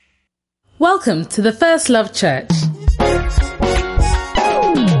Welcome to the First Love Church.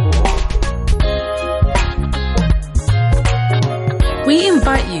 We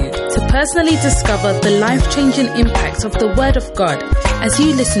invite you to personally discover the life-changing impact of the Word of God as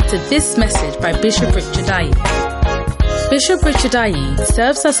you listen to this message by Bishop Richard Ayi. Bishop Richard Ayi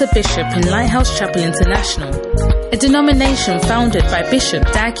serves as a bishop in Lighthouse Chapel International, a denomination founded by Bishop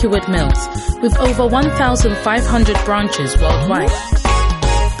Dag Heward-Mills with over 1,500 branches worldwide.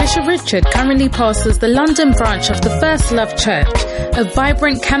 Bishop Richard currently pastors the London branch of the First Love Church, a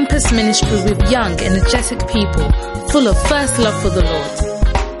vibrant campus ministry with young, energetic people full of first love for the Lord.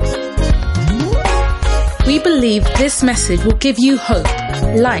 We believe this message will give you hope,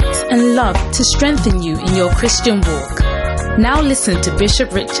 light, and love to strengthen you in your Christian walk. Now listen to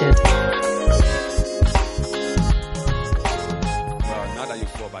Bishop Richard. Well, now that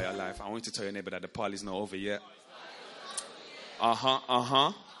you've thought about your life, I want you to tell your neighbor that the party's not over yet.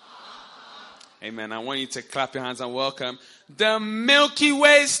 Amen. I want you to clap your hands and welcome the Milky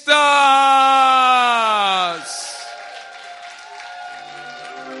Way stars.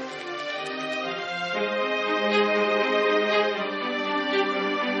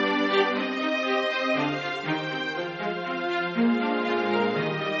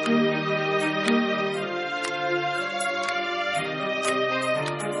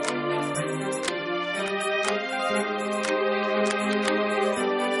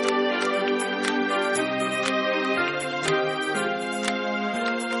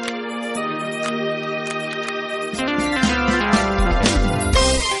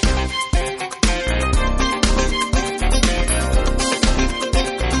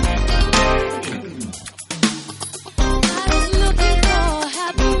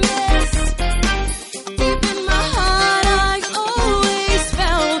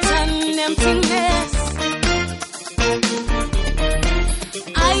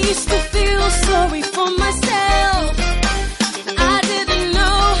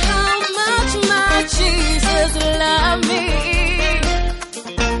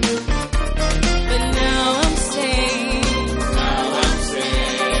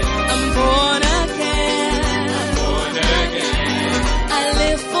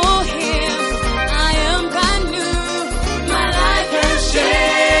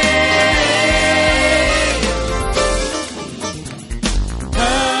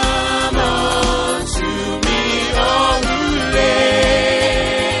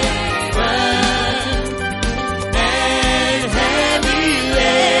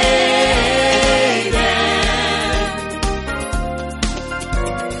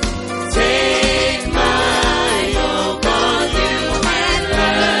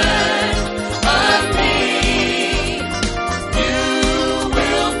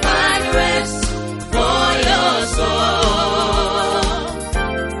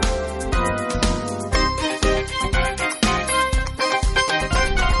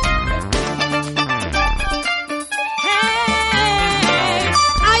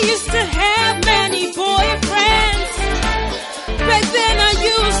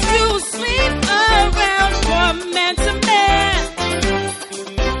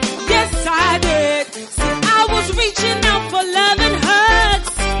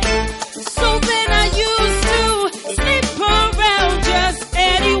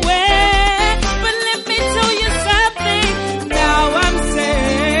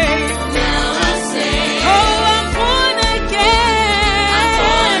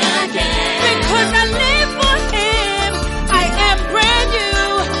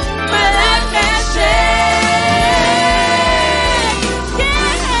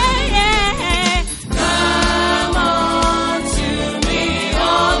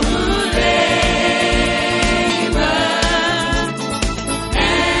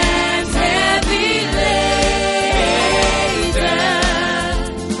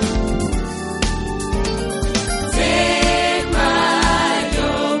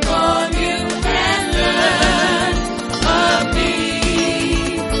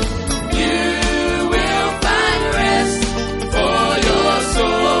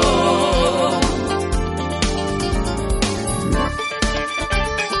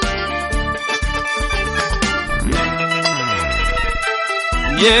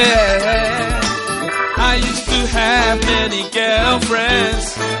 I used to have many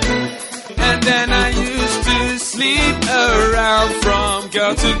girlfriends, and then I used to sleep around from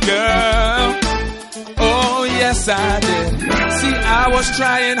girl to girl. Oh yes I did. See, I was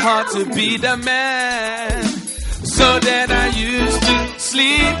trying hard to be the man, so then I used to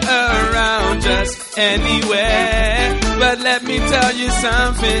sleep around just anywhere. But let me tell you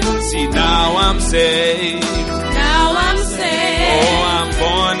something, see now I'm saved. Now I'm saved. Oh, I'm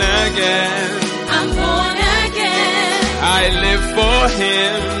born again. before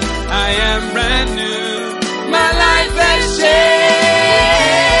him, I am brand new. My life has changed.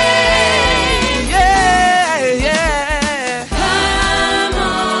 Yeah, yeah. Come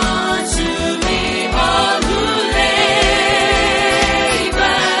unto me, all who labor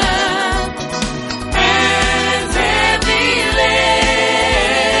and heavy laden.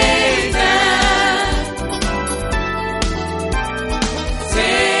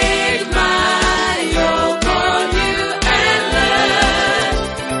 Take my yoke on you and learn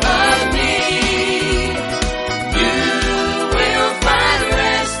of me. You will find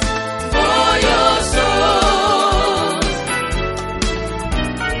rest for your souls.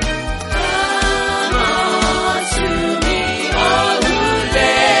 Come unto me, all who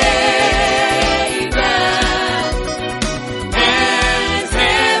labor and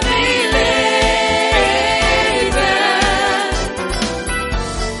heavy laden.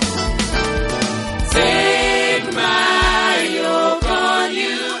 Take my yoke on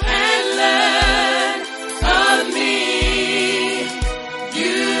you and learn of me.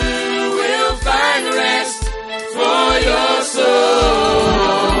 You will find rest for your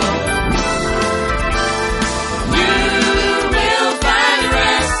soul. You will find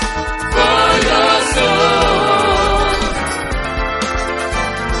rest for your soul.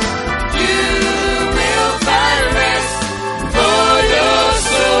 You will find rest for your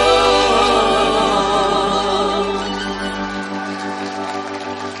soul.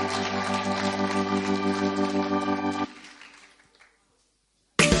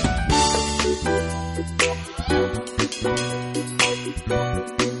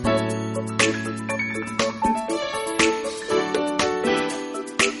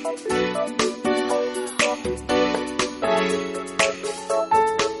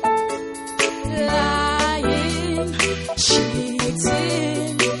 Lying,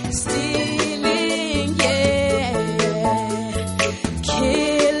 cheating, stealing, yeah,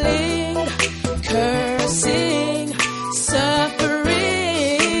 killing, cursing,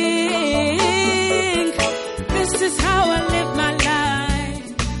 suffering. This is how I live my life,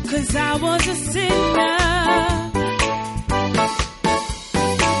 'cause I was a sinner.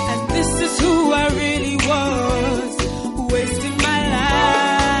 And this is who I really was, wasting my life.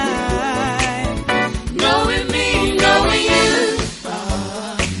 Knowing me, knowing you,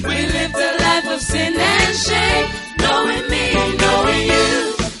 we lived a life of sin and shame. Knowing me, knowing you,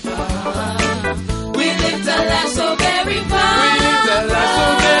 we lived a life so very far. We lived a life so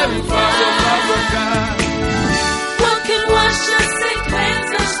very far, so far from God. What can wash us and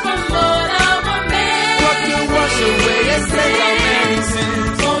cleanse us from all our men? What can wash away and cleanse our many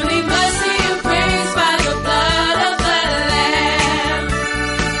sins? Only mercy and praise by the blood of the Lamb.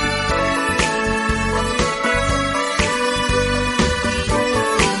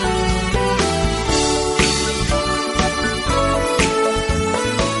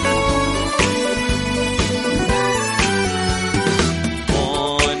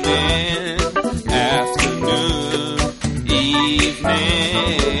 Morning, afternoon, evening,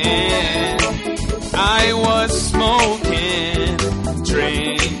 I was smoking,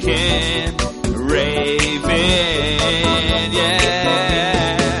 drinking, raving,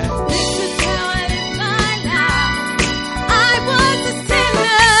 yeah. This is how I live my life. I was a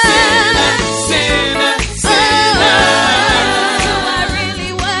sinner. Sinner, Who I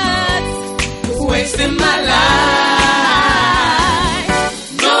really was, wasting my life.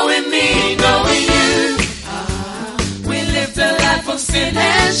 Knowing me, knowing you, we lived a life of sin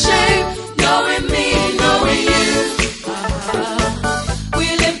and shame. Knowing me, knowing you, we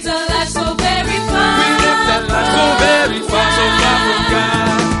lived a life so very far. we lived that life so very far, so far from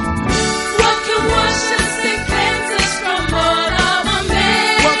God. What can wash us and cleanse us from all our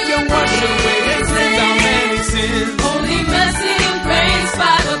men? What can wash away and cleanse our many sins? Only mercy and praise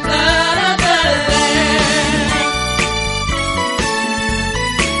by the blood of the Lamb.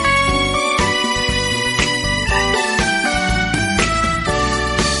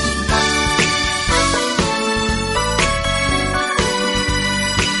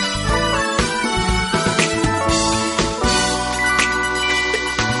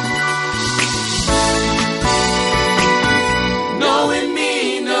 Knowing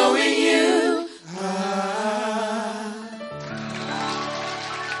me, knowing you.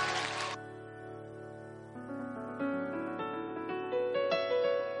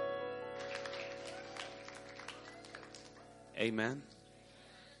 Amen.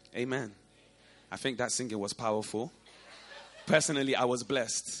 Amen. I think that singing was powerful. Personally, I was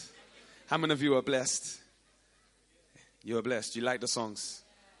blessed. How many of you are blessed? You are blessed. You like the songs?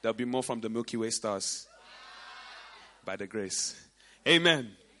 There'll be more from the Milky Way stars. By the grace.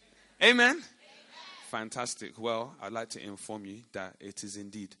 Amen. Amen. Fantastic. Well, I'd like to inform you that it is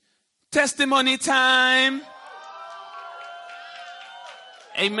indeed testimony time.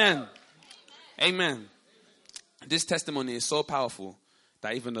 Amen. Amen. This testimony is so powerful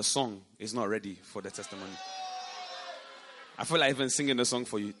that even the song is not ready for the testimony. I feel like even singing the song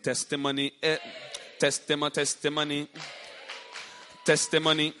for you. Testimony, testimony, testimony,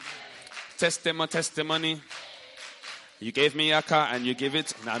 testimony, testimony, testimony. You gave me a car and you give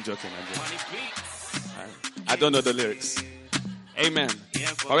it. No, I'm joking. I don't know the lyrics. Amen.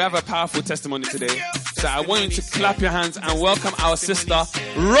 But we have a powerful testimony today. So I want you to clap your hands and welcome our sister,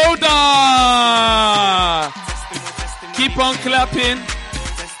 Rhoda. Keep on clapping.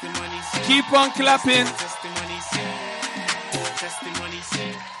 Keep on clapping.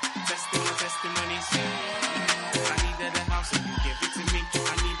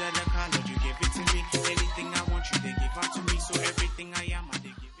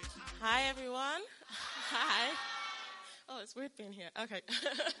 Hi, everyone. Hi. Oh, it's weird being here. Okay.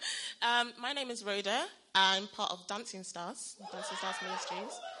 My name is Rhoda. I'm part of Dancing Stars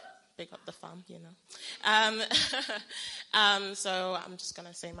Ministries. Big up the fam, you know. So I'm just going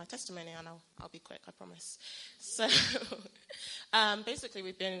to say my testimony and I'll be quick, I promise. So basically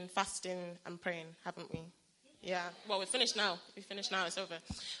we've been fasting and praying, haven't we? Yeah. Well, we're finished now. It's over.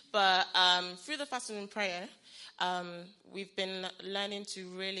 But through the fasting and prayer, we've been learning to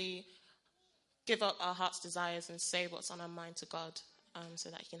really give up our heart's desires and say what's on our mind to God,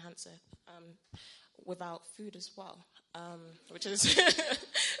 so that He can answer without food as well, which is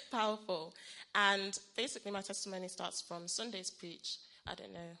powerful. And basically my testimony starts from Sunday's preach. I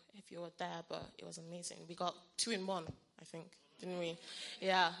don't know if you were there, but it was amazing. We got 2 in 1, I think, didn't we?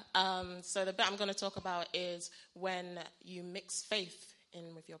 Yeah. So the bit I'm going to talk about is when you mix faith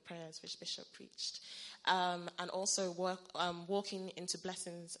in with your prayers, which Bishop preached. And also walking into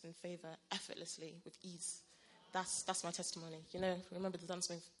blessings and favor effortlessly with ease. That's my testimony. You know, remember the dance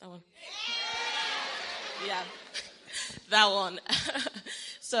move? That one? Yeah, that one.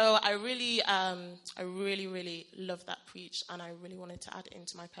 So I really love that preach, and I really wanted to add it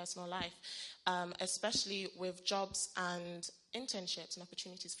into my personal life, especially with jobs and internships and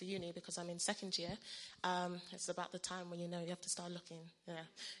opportunities for uni, because I'm in second year. It's about the time when you have to start looking. Yeah,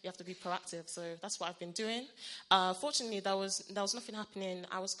 you have to be proactive. So that's what I've been doing. Fortunately, there was nothing happening.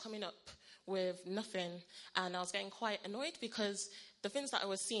 I was coming up with nothing, and I was getting quite annoyed because the things that I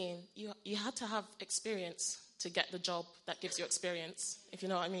was seeing, you had to have experience to get the job that gives you experience, if you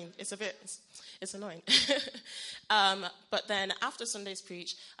know what I mean. It's annoying. But then after Sunday's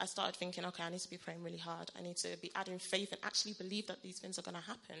preach, I started thinking, okay, I need to be praying really hard. I need to be adding faith and actually believe that these things are going to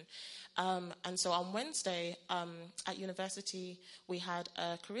happen. And so on Wednesday at university, we had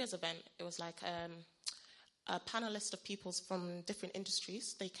a careers event. It was like a panelist of people from different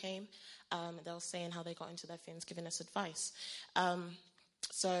industries. They came. They were saying how they got into their things, giving us advice.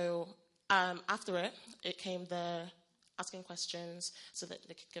 After it came the asking questions so that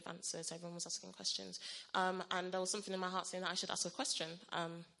they could give answers. Everyone was asking questions. And there was something in my heart saying that I should ask a question.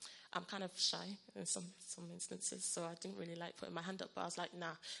 I'm kind of shy in some instances, so I didn't really like putting my hand up. But I was like,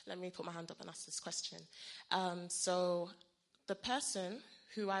 nah, let me put my hand up and ask this question. So the person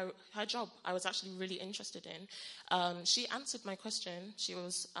her job I was actually really interested in, she answered my question. She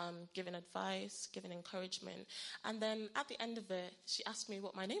was giving advice, giving encouragement. And then at the end of it, she asked me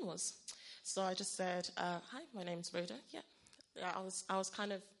what my name was. So I just said, hi, my name's Rhoda. Yeah. I was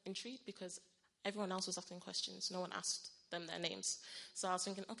kind of intrigued because everyone else was asking questions. No one asked them their names. So I was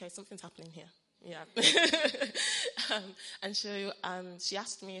thinking, okay, something's happening here. Yeah. And she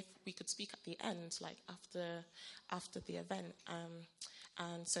asked me if we could speak at the end, like after the event.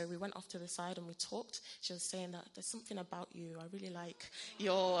 And so we went off to the side and we talked. She was saying that there's something about you. I really like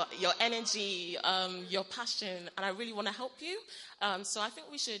your energy, your passion, and I really want to help you. So I think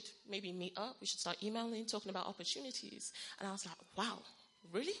we should maybe meet up. We should start emailing, talking about opportunities. And I was like, wow,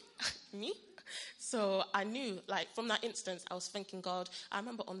 really? Me? So I knew, like, from that instance, I was thanking God. I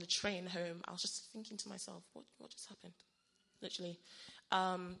remember on the train home, I was just thinking to myself, what just happened? Literally.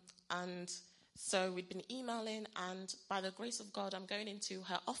 And so we'd been emailing, and by the grace of God, I'm going into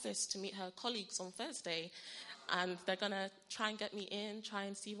her office to meet her colleagues on Thursday, and they're going to try and get me in, try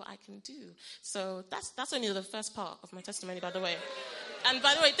and see what I can do. So that's only the first part of my testimony, by the way. And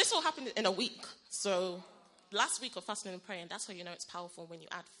by the way, this all happened in a week. So last week of fasting and praying, that's how you know it's powerful. When you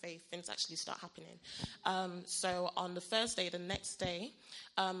add faith, things actually start happening. So on the Thursday, the next day,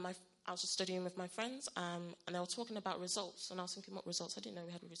 I was just studying with my friends, and they were talking about results. And I was thinking, what results? I didn't know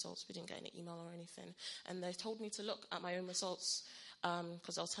we had results. We didn't get any email or anything. And they told me to look at my own results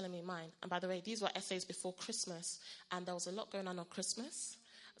because they were telling me mine. And by the way, these were essays before Christmas, and there was a lot going on Christmas.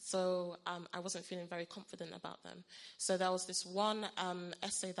 So I wasn't feeling very confident about them. So there was this one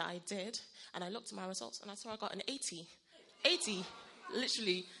essay that I did, and I looked at my results, and I saw I got an 80. 80,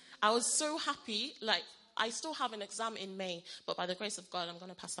 literally. I was so happy. Like, I still have an exam in May, but by the grace of God, I'm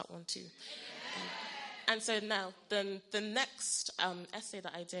going to pass that one too. And so now, the next essay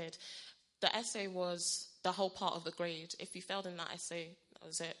that I did, the essay was the whole part of the grade. If you failed in that essay, that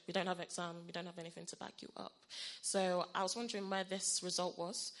was it. We don't have an exam. We don't have anything to back you up. So I was wondering where this result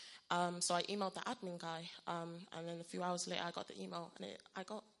was. So I emailed the admin guy, and then a few hours later, I got the email, and I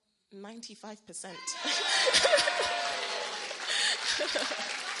got 95%.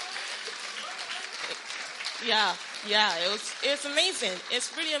 Yeah, it's amazing.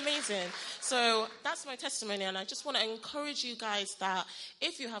 It's really amazing. So that's my testimony, and I just want to encourage you guys that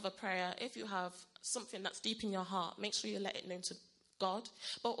if you have a prayer, if you have something that's deep in your heart, make sure you let it known to God,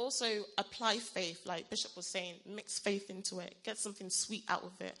 but also apply faith. Like Bishop was saying, mix faith into it. Get something sweet out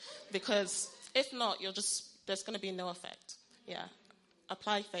of it, because if not, there's going to be no effect. Yeah,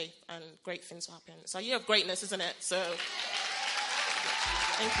 apply faith, and great things will happen. It's a year of greatness, isn't it? So,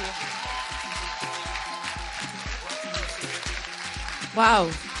 thank you. Wow.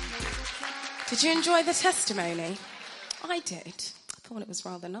 Did you enjoy the testimony? I did. I thought it was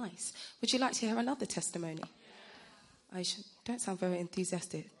rather nice. Would you like to hear another testimony? Don't sound very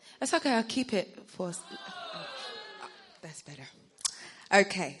enthusiastic. It's okay, I'll keep it for us. That's better.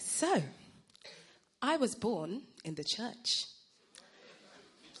 Okay, so I was born in the church.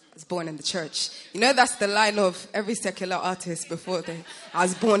 I was born in the church. You know, that's the line of every secular artist before I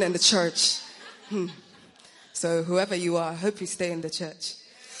was born in the church. So whoever you are, I hope you stay in the church.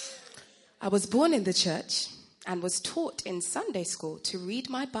 I was born in the church and was taught in Sunday school to read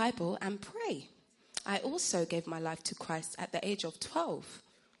my Bible and pray. I also gave my life to Christ at the age of 12.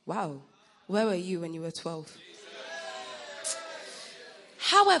 Wow. Where were you when you were 12?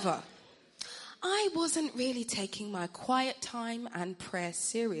 However, I wasn't really taking my quiet time and prayer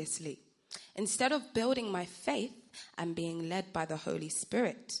seriously. Instead of building my faith and being led by the Holy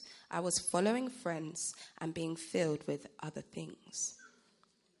Spirit, I was following friends and being filled with other things.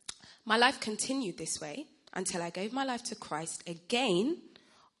 My life continued this way until I gave my life to Christ again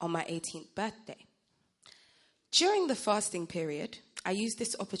on my 18th birthday. During the fasting period, I used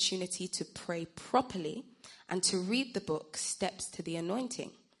this opportunity to pray properly and to read the book Steps to the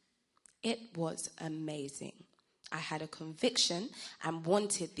Anointing. It was amazing. I had a conviction and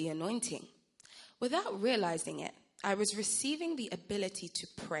wanted the anointing. Without realizing it, I was receiving the ability to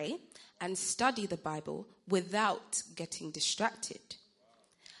pray and study the Bible without getting distracted.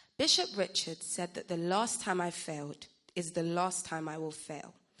 Bishop Richard said that the last time I failed is the last time I will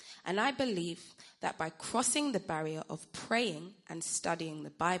fail. And I believe that by crossing the barrier of praying and studying the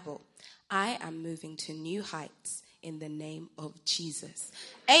Bible, I am moving to new heights in the name of Jesus.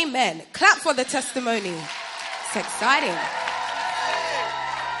 Amen. Clap for the testimony. It's exciting.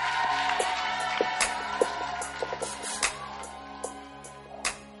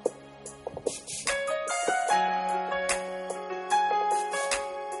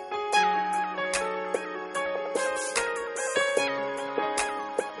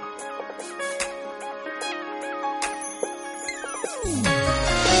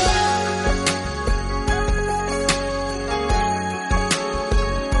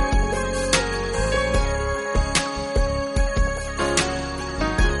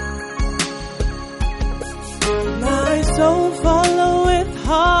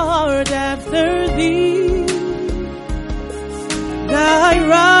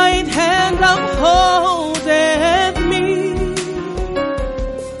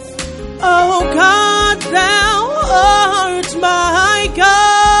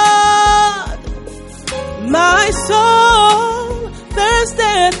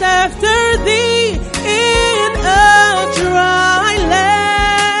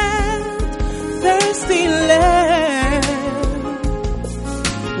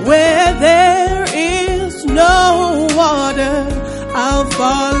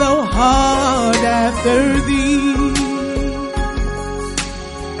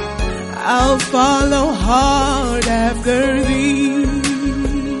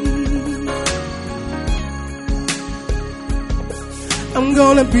 I'm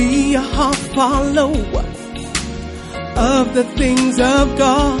gonna be a hard follower of the things of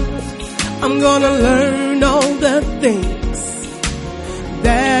God. I'm gonna learn all the things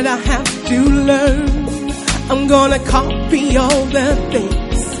that I have to learn. I'm gonna copy all the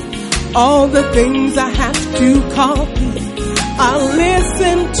things I have to copy. I'll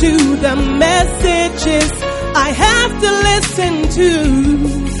listen to the messages I have to listen to.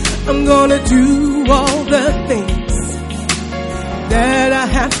 I'm gonna do all the things that I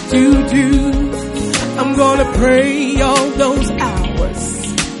have to do. I'm gonna pray all those hours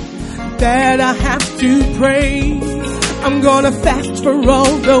that I have to pray. I'm gonna fast for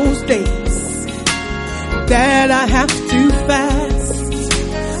all those days that I have to fast.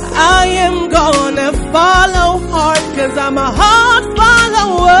 I am gonna follow hard, 'cause I'm a hard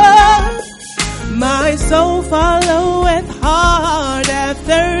follower. My soul followeth hard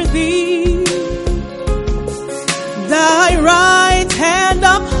after thee. Thy right hand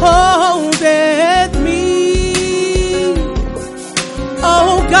upholdeth me.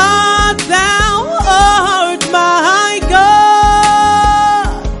 Oh God, thou art my God.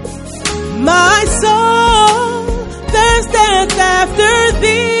 My soul thirsteth after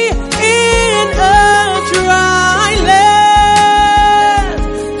thee in a dry land,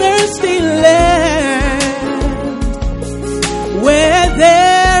 thirsty land, where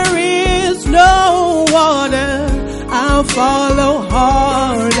there is no water. I'll follow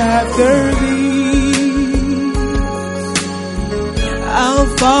hard after thee. I'll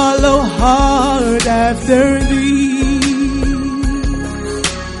follow hard after thee.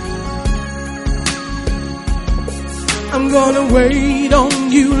 I'm gonna wait on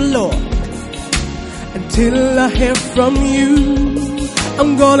you, Lord, until I hear from you.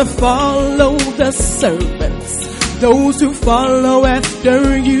 I'm gonna follow the servants, those who follow after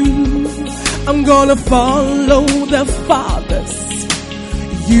you. I'm gonna follow the fathers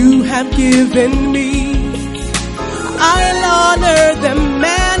you have given me. I'll honor the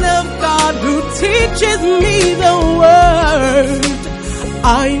man of God who teaches me the word.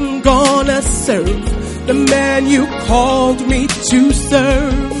 I'm gonna serve the man you called me to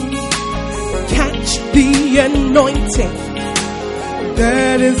serve. Catch the anointing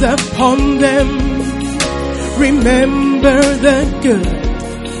that is upon them. Remember the good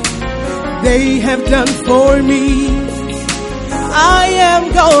they have done for me. I am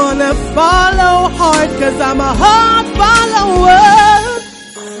gonna follow hard, 'cause I'm a hard follower.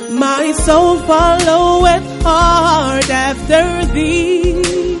 My soul followeth hard after thee.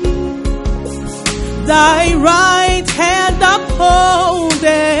 Thy right hand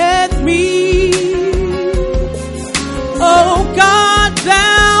upholdeth me. Oh God,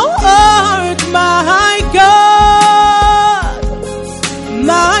 thou art my God.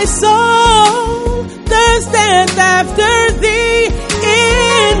 My soul thirsteth after thee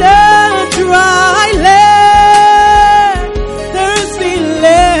in a dry land, thirsty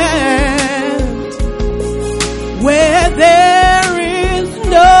land, where there is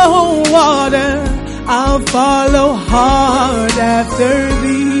no water. I'll follow hard after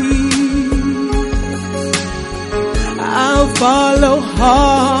thee. I'll follow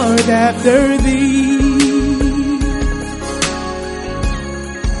hard after thee.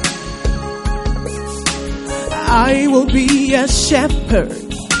 I will be a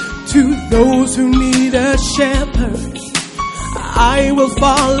shepherd to those who need a shepherd. I will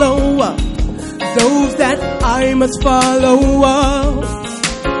follow up those that I must follow up.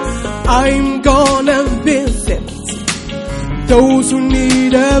 I'm gonna visit those who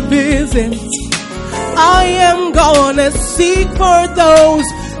need a visit. I am gonna seek for those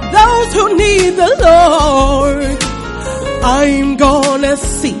who need the Lord. I'm gonna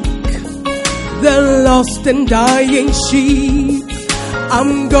seek the lost and dying sheep.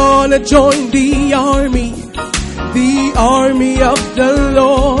 I'm gonna join the army of the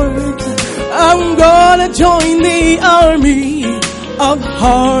Lord. I'm gonna join the army of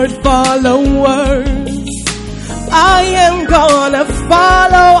hard followers. I am gonna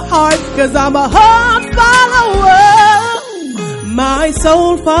follow hard, 'cause I'm a hard follower. My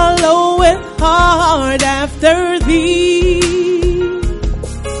soul followeth hard after thee.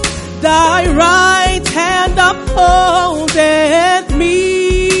 Thy right hand upholdeth me.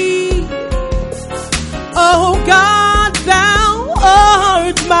 Oh God, thou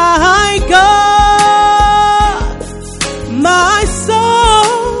art my God. My soul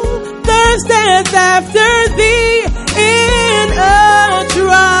thirsteth after thee in a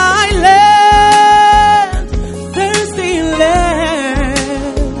dry land, thirsty land,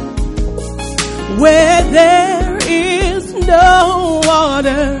 where there is no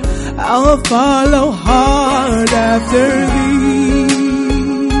water. I'll follow hard after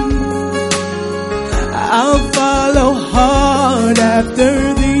thee. I'll follow hard after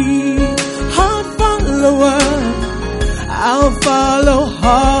thee. Hard follower. I'll follow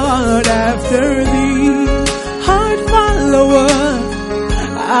hard after thee. Hard follower.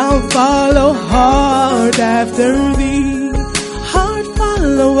 I'll follow hard after thee. Hard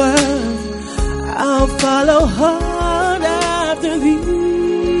follower. I'll follow hard after thee.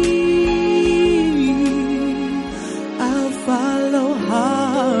 I'll follow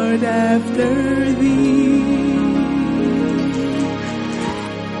after thee.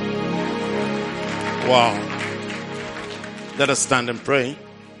 Wow. Let us stand and pray.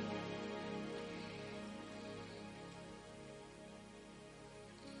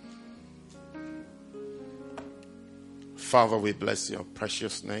 Father, we bless your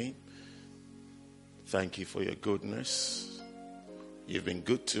precious name. Thank you for your goodness. You've been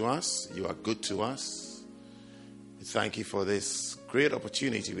good to us. You are good to us. We thank you for this great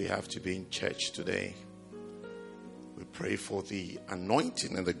opportunity we have to be in church today. We pray for the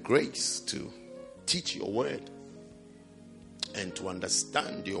anointing and the grace to teach your word and to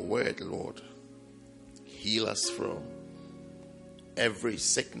understand your word, Lord. Heal us from every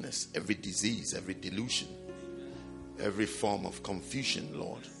sickness, every disease, every delusion, every form of confusion,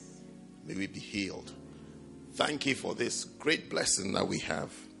 Lord. May we be healed. Thank you for this great blessing that we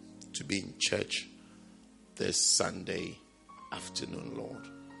have to be in church this Sunday afternoon, Lord.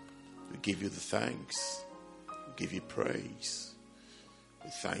 We give you the thanks. We give you praise.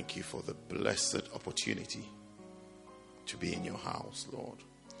 We thank you for the blessed opportunity to be in your house, Lord.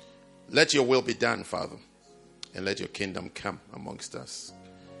 Let your will be done, Father, and let your kingdom come amongst us.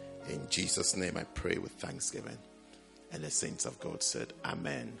 In Jesus' name I pray with thanksgiving. And the saints of God said,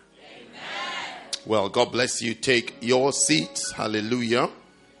 Amen. Amen. Well, God bless you. Take your seats. Hallelujah.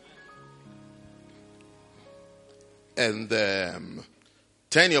 And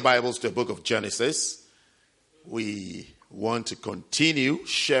turn your Bibles to the book of Genesis. We want to continue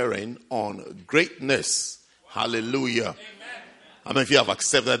sharing on greatness. Hallelujah. Amen. How many of you have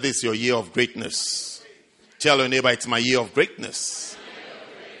accepted this your year of greatness? Tell your neighbor, it's my year of greatness.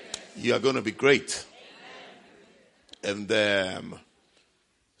 You are going to be great. And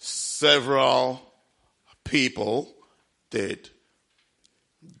several people did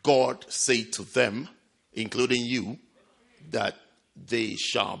God say to them, including you, that they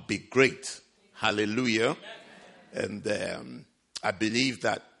shall be great. Hallelujah. And I believe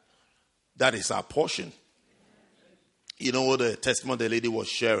that is our portion. You know what the testimony the lady was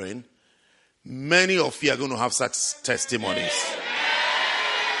sharing? Many of you are going to have such testimonies.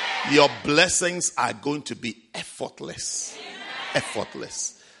 Your blessings are going to be effortless.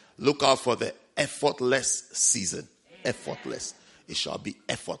 Effortless. Look out for the effortless season. Effortless. It shall be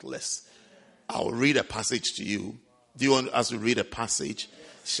effortless. I'll read a passage to you. Do you want us to read a passage?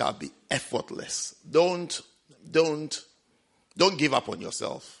 It shall be effortless. Don't give up on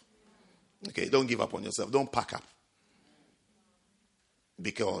yourself. Okay, don't give up on yourself. Don't pack up.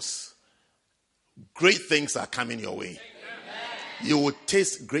 Because great things are coming your way. You will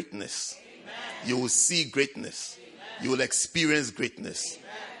taste greatness. You will see greatness. You will experience greatness.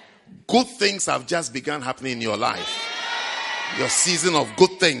 Good things have just begun happening in your life. Your season of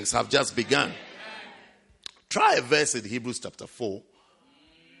good things have just begun. Try a verse in Hebrews chapter 4.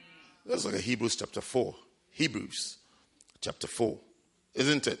 Let's look at Hebrews chapter 4. Hebrews chapter 4.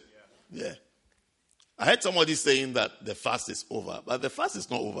 Isn't it? Yeah. I heard somebody saying that the fast is over. But the fast is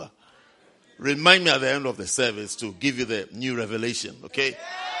not over. Remind me at the end of the service to give you the new revelation, okay?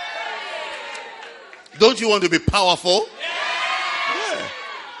 Don't you want to be powerful? Yeah.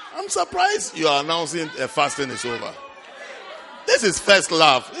 I'm surprised you are announcing fasting is over. This is first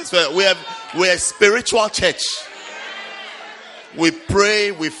love. We're a spiritual church. We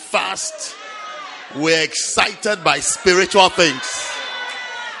pray, we fast. We're excited by spiritual things.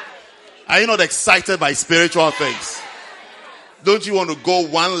 Are you not excited by spiritual things? Don't you want to go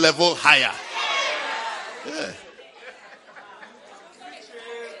one level higher? Yeah.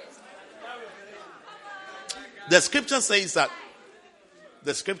 The scripture says that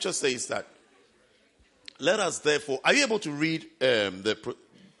let us therefore, are you able to read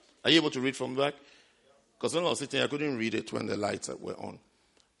are you able to read from back? Because when I was sitting, I couldn't read it when the lights were on.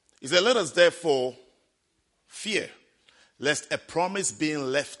 He said, let us therefore fear, lest a promise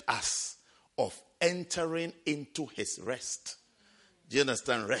being left us of entering into his rest. Do you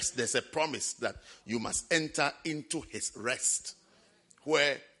understand rest? There's a promise that you must enter into his rest.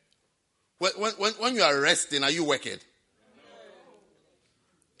 Where when you are resting, are you working?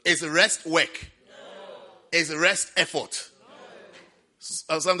 No. Is rest work? No. Is rest effort?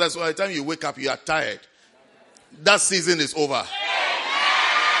 No. Sometimes by the time you wake up, you are tired. That season is over.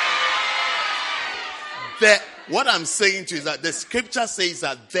 What I'm saying to you is that the scripture says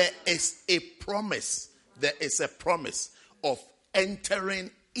that there is a promise. There is a promise of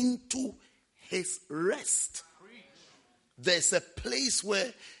entering into his rest. There's a place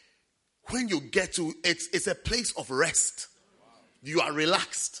where when you get to it's a place of rest. You are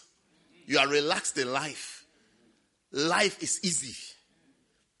relaxed. You are relaxed in life. Life is easy.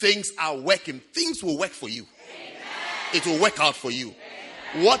 Things are working. Things will work for you. It will work out for you.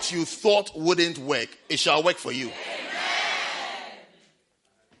 what you thought wouldn't work, it shall work for you. Amen.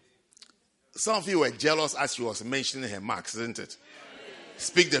 Some of you were jealous as she was mentioning her marks, isn't it?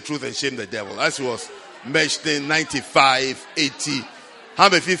 Speak the truth and shame the devil. As she was mentioning 95, 80. How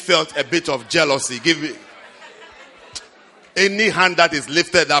many of you felt a bit of jealousy? Give me any hand that is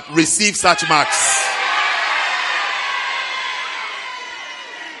lifted up, receive such marks.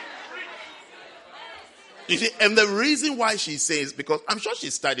 You see, and the reason why she says, because I'm sure she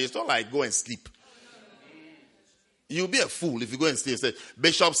studied, it's not like go and sleep. You'll be a fool if you go and sleep.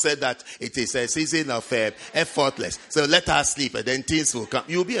 Bishop said that it is a season of effortless. So let her sleep and then things will come.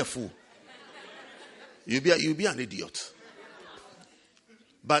 You'll be a fool. You'll be an idiot.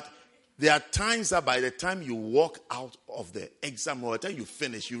 But there are times that by the time you walk out of the exam or the time you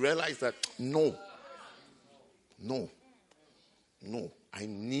finish, you realize that no, I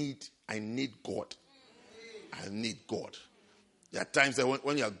need God. I need God. There are times that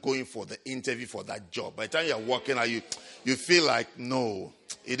when you are going for the interview for that job, by the time you are walking out, you feel like, no,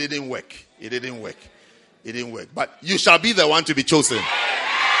 it didn't work. It didn't work. But you shall be the one to be chosen.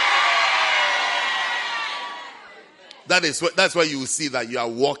 That's why you will see that you are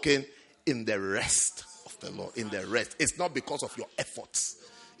walking in the rest of the Lord. In the rest. It's not because of your efforts.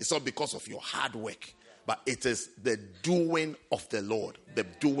 It's not because of your hard work. But it is the doing of the Lord. The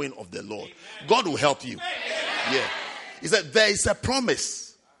doing of the Lord. God will help you. Yeah. He said there is a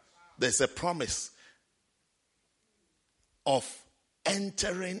promise. There's a promise of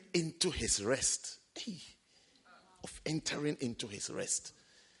entering into his rest. Of entering into his rest.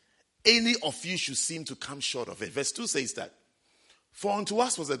 Any of you should seem to come short of it. Verse 2 says that, for unto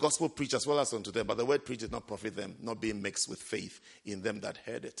us was the gospel preached as well as unto them, but the word preached did not profit them, not being mixed with faith in them that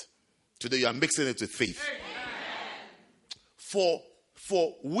heard it. Today you are mixing it with faith. For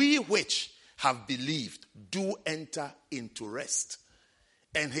we which have believed do enter into rest.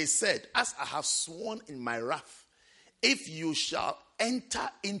 And he said, as I have sworn in my wrath, if you shall enter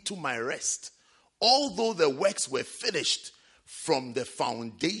into my rest, although the works were finished from the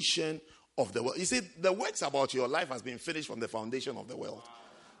foundation of the world. You see, the works about your life has been finished from the foundation of the world.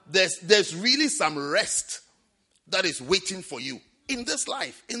 There's really some rest that is waiting for you in this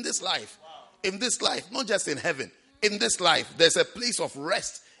life, not just in heaven. In this life, there's a place of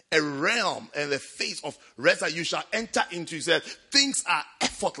rest, a realm and a phase of rest that you shall enter into. He said, things are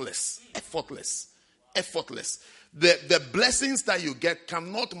effortless. The blessings that you get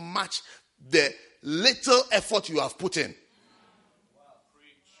cannot match the little effort you have put in.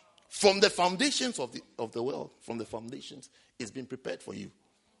 From the foundations of the world, from the foundations, it's been prepared for you.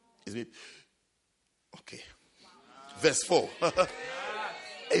 Okay. Verse 4.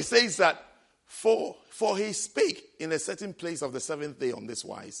 It says that, For he spake in a certain place of the seventh day on this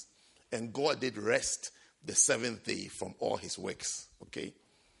wise, and God did rest the seventh day from all his works. Okay.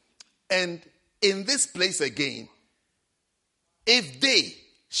 And in this place again, if they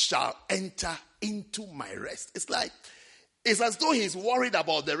shall enter into my rest. It's as though he's worried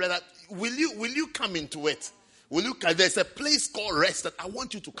about the rest. Will you come into it? There's a place called rest that I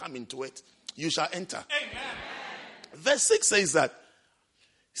want you to come into it. You shall enter. Amen. Verse 6 says that,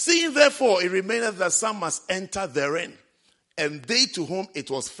 seeing therefore it remaineth that some must enter therein, and they to whom it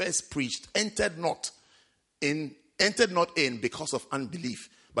was first preached entered not in because of unbelief,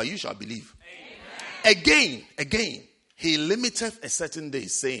 but you shall believe. Amen. Again, he limiteth a certain day,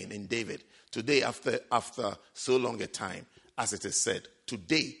 saying in David, today after so long a time, as it is said,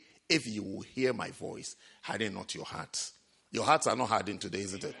 today, if you will hear my voice, harden not your hearts. Your hearts are not hardened today,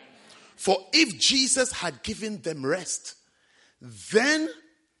 isn't it? For if Jesus had given them rest, then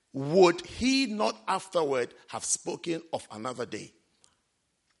would he not afterward have spoken of another day?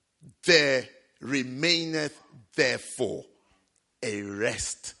 There remaineth therefore a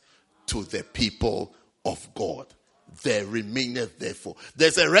rest to the people of God. There remaineth therefore.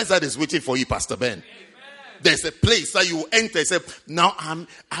 There's a rest that is waiting for you, Pastor Ben. Amen. There's a place that you will enter and say, now I'm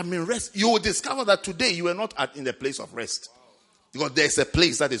in rest. You will discover that today you are not in the place of rest. Because there's a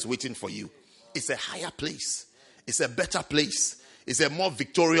place that is waiting for you. It's a higher place. It's a better place. It's a more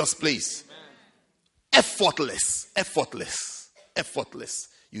victorious place. Effortless.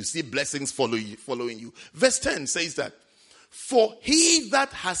 You see blessings following you. Verse 10 says that, for he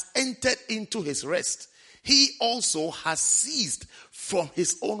that has entered into his rest, he also has ceased from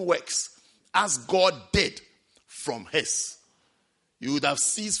his own works, as God did from his. You would have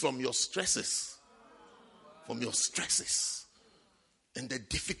ceased from your stresses. And the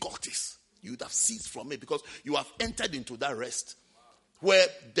difficulties. You would have ceased from it because you have entered into that rest where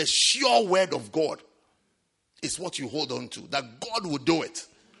the sure word of God is what you hold on to. That God will do it.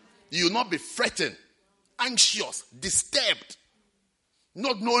 You will not be fretting, anxious, disturbed.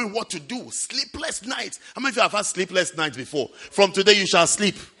 Not knowing what to do. Sleepless nights. How many of you have had sleepless nights before? From today you shall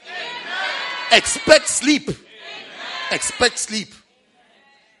sleep. Amen. Expect sleep. Amen. Expect sleep.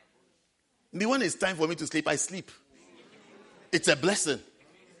 Me, when it's time for me to sleep, I sleep. It's a blessing.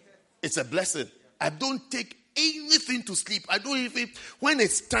 It's a blessing. I don't take anything to sleep. I don't even, when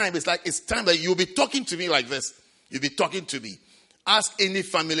it's time, it's like it's time that you'll be talking to me like this. You'll be talking to me. Ask any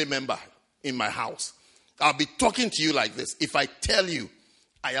family member in my house. I'll be talking to you like this. If I tell you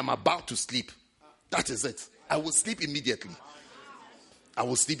I am about to sleep, that is it. I will sleep immediately. I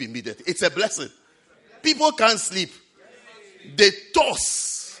will sleep immediately. It's a blessing. People can't sleep. They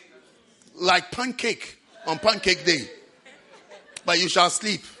toss like pancake on pancake day. But you shall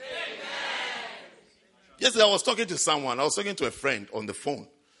sleep. Yesterday I was talking to someone. I was talking to a friend on the phone.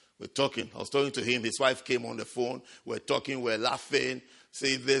 We're talking. I was talking to him. His wife came on the phone. We're talking. We're laughing.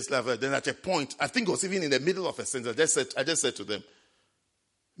 Saying this, laughing. Then at a point, I think it was even in the middle of a sentence, I just said to them,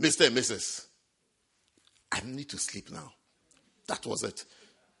 Mr. and Mrs., I need to sleep now. That was it.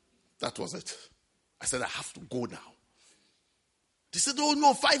 That was it. I said, I have to go now. They said, oh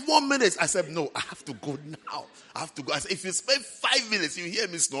no, 5 more minutes. I said, no, I have to go now. I have to go. I said, if you spend 5 minutes, you hear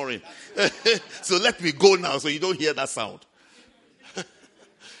me snoring. So let me go now so you don't hear that sound. I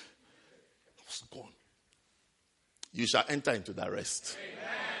was gone. You shall enter into that rest. Amen.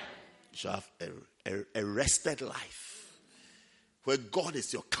 You shall have a rested life where God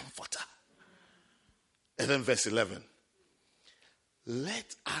is your comforter. And then verse 11.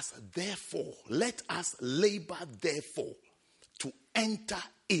 Let us labor therefore to enter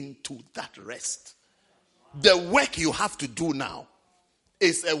into that rest. The work you have to do now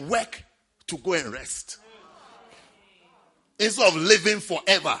is a work to go and rest. Instead of living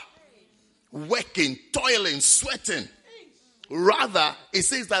forever, working, toiling, sweating. Rather, it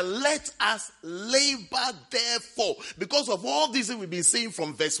says that let us labor therefore. Because of all these things we've been saying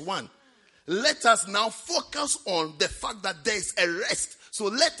from verse 1. Let us now focus on the fact that there is a rest. So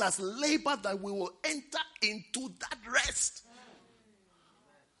let us labor that we will enter into that rest.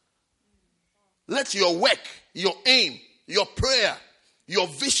 Let your work, your aim, your prayer, your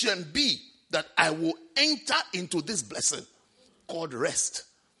vision be that I will enter into this blessing called rest.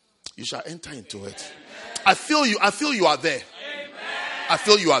 You shall enter into it. I feel you are there. I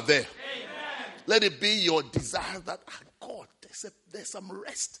feel you are there. Let it be your desire that, God, there's some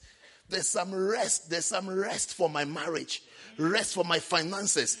rest. There's some rest. There's some rest for my marriage. Rest for my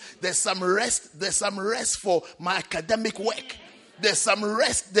finances. There's some rest. There's some rest for my academic work. There's some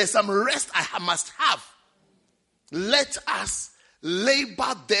rest. There's some rest I must have. Let us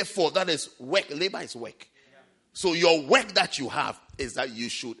labor, therefore. That is work. Labor is work. So your work that you have is that you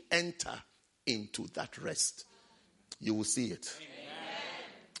should enter into that rest. You will see it.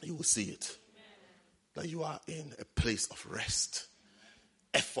 You will see it. That you are in a place of rest.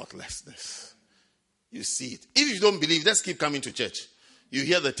 Effortlessness. You see it. If you don't believe, just keep coming to church. You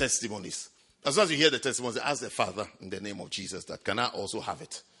hear the testimonies. As soon as you hear the testimonies, ask the Father in the name of Jesus that can I also have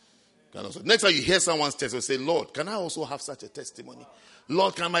it? Next time you hear someone's testimony, say, Lord, can I also have such a testimony?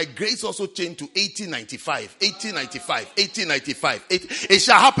 Lord, can my grace also change to 1895? 1895. 1895. It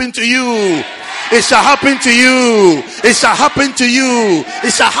shall happen to you. It shall happen to you. It shall happen to you.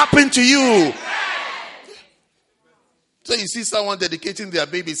 It shall happen to you. So you see someone dedicating their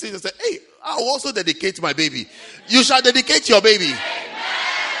baby. Say, hey, I'll also dedicate my baby. You shall dedicate your baby.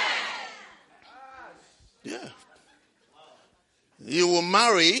 Yeah. You will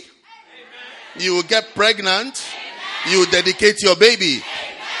marry. You will get pregnant. You will dedicate your baby.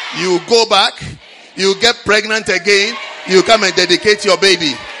 You will go back. You will get pregnant again. You will come and dedicate your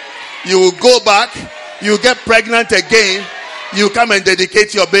baby. You will go back. You will get pregnant again. You will come and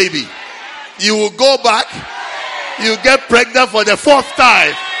dedicate your baby. You will go back. You get pregnant for the 4th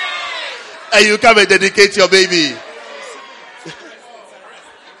time. And you come and dedicate your baby.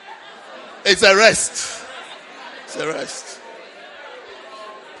 It's a rest. It's a rest.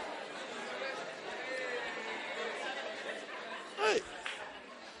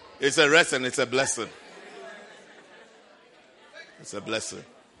 It's a rest and it's a blessing. It's a blessing.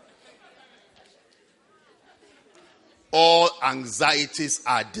 All anxieties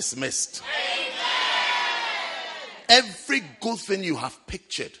are dismissed. Every good thing you have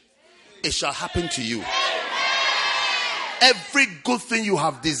pictured, it shall happen to you. Every good thing you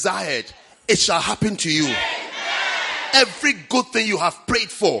have desired, it shall happen to you. Every good thing you have prayed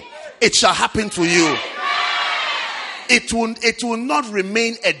for, it shall happen to you. It will not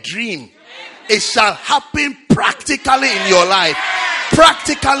remain a dream. It shall happen practically in your life.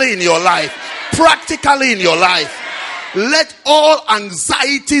 Practically in your life. Practically in your life. Let all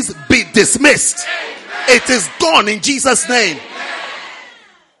anxieties be dismissed. It is gone in Jesus' name.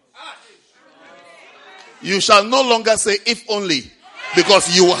 You shall no longer say if only,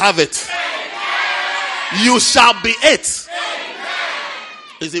 because you will have it. You shall be it.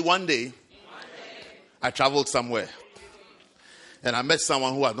 You see, one day, I traveled somewhere and I met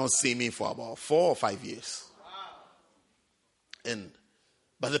someone who had not seen me for about 4 or 5 years.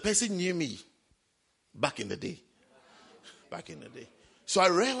 But the person knew me back in the day. So I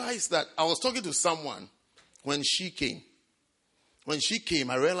realized that I was talking to someone when she came. When she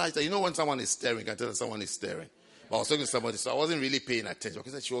came, I realized that, when someone is staring, I can tell that someone is staring. But I was talking to somebody, so I wasn't really paying attention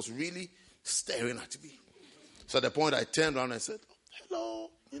because she was really staring at me. So at the point I turned around and said, hello,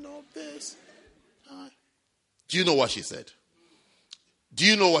 this. Do you know what she said? Do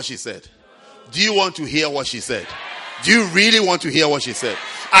you know what she said? Do you want to hear what she said? Do you really want to hear what she said?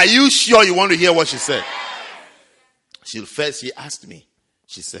 Are you sure you want to hear what she said? She asked me,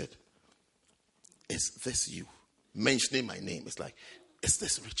 she said, is this you? Mentioning my name. It's like, is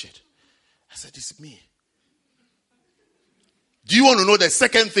this Richard? I said, it's me. Do you want to know the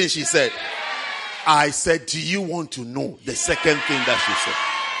second thing she said? I said, do you want to know the second thing that she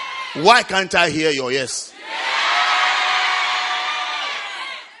said? Why can't I hear your yes?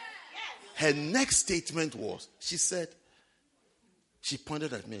 Her next statement was, she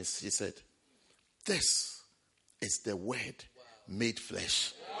pointed at me and she said, this is the word made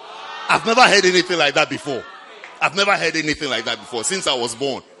flesh. I've never heard anything like that before. Since I was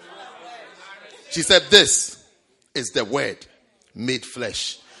born. She said, this is the word made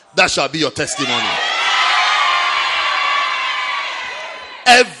flesh. That shall be your testimony.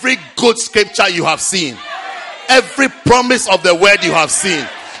 Every good scripture you have seen, every promise of the word you have seen,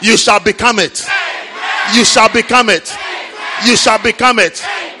 you shall become it. You shall become it. You shall become it.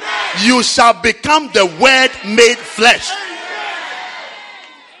 You shall become the word made flesh.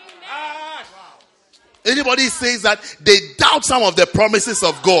 Anybody says that they doubt some of the promises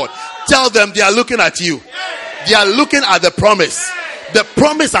of God, tell them they are looking at you. They are looking at the promise. The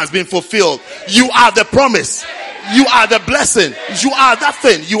promise has been fulfilled. You are the promise. You are the blessing. You are that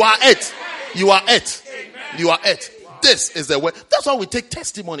thing. You are it. You are it. You are it. This is the word. That's why we take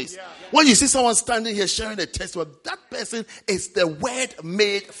testimonies. When you see someone standing here sharing a testimony, that person is the word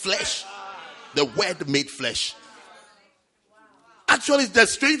made flesh. The word made flesh. Actually, the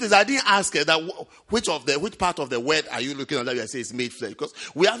strange thing is I didn't ask her that which part of the word are you looking at that you say is made flesh? Because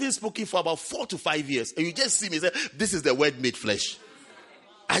we haven't spoken for about 4 to 5 years. And you just see me say, this is the word made flesh.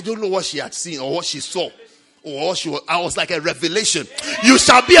 I don't know what she had seen or what she saw. Or what I was like a revelation. You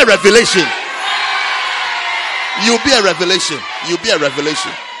shall be a revelation. You'll be a revelation. You'll be a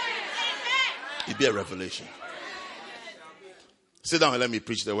revelation. You'll be a revelation. Sit down and let me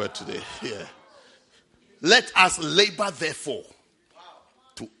preach the word today. Yeah. Let us labor therefore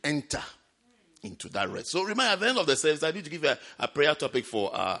to enter into that rest. So remember, at the end of the service, I need to give you a prayer topic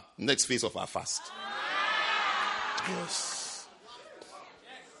for our next phase of our fast. Yes.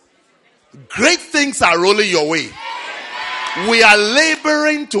 Great things are rolling your way. We are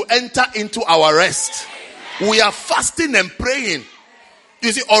laboring to enter into our rest. We are fasting and praying.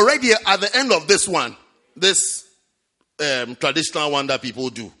 You see, already at the end of this one, this traditional one that people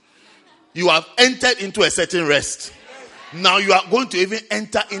do, you have entered into a certain rest. Now you are going to even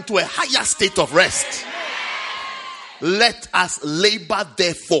enter into a higher state of rest. Let us labor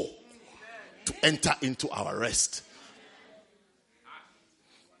therefore to enter into our rest.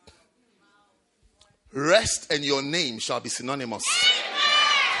 Rest and your name shall be synonymous.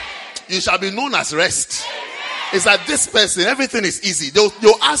 You shall be known as rest. It's that this person, everything is easy.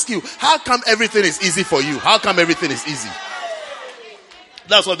 They'll ask you, how come everything is easy for you? How come everything is easy?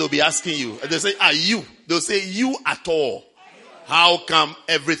 That's what they'll be asking you. And they say, are you? They'll say, you at all. How come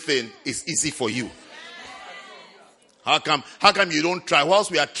everything is easy for you? How come you don't try?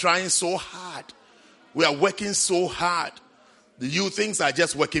 Whilst we are trying so hard, we are working so hard, things are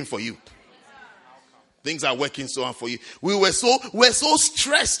just working for you. Things are working so hard for you. We're so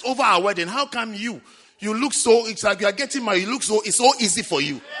stressed over our wedding. How come you look so, it's like you are getting married, it's so easy for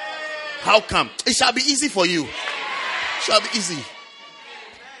you. How come? It shall be easy for you. It shall be easy.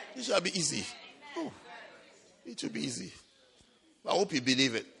 It shall be easy. Oh, it should be easy. I hope you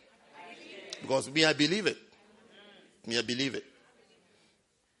believe it. Because me, I believe it. Me, I believe it.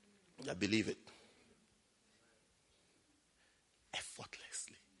 I believe it.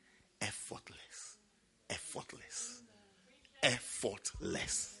 Effortlessly. Effortless. Effortless.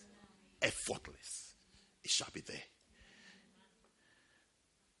 Effortless. Effortless. It shall be there.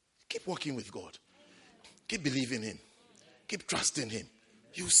 Keep working with God. Keep believing Him. Keep trusting Him.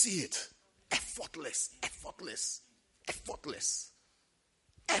 You see it. Effortless. Effortless. Effortless.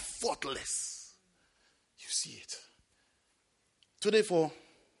 Effortless. You see it. Today for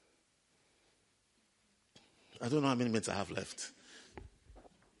I don't know how many minutes I have left.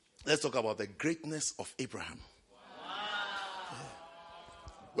 Let's talk about the greatness of Abraham.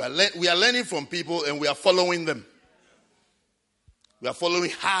 Yeah. We are learning from people and we are following them. We are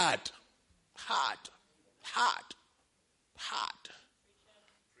following hard.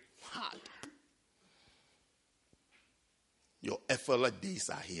 Your effortless days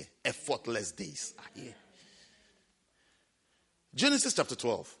are here. Effortless days are here. Genesis chapter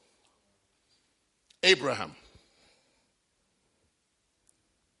 12. Abraham.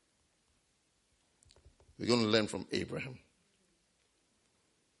 We're going to learn from Abraham.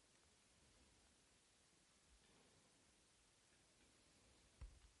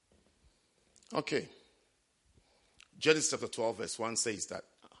 Okay. Genesis chapter 12 verse 1 says that.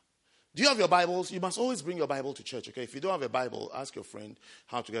 Do you have your Bibles? You must always bring your Bible to church, okay? If you don't have a Bible, ask your friend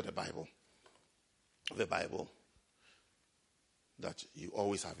how to get a Bible. The Bible that you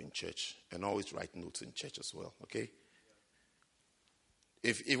always have in church and always write notes in church as well, okay?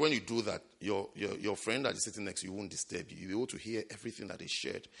 If when you do that, your friend that is sitting next to you won't disturb you. You'll be able to hear everything that is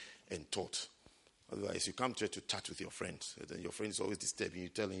shared and taught. Otherwise, you come to church to chat with your friends. And then your friend is always disturbing you,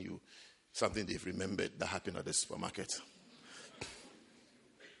 telling you something they've remembered that happened at the supermarket.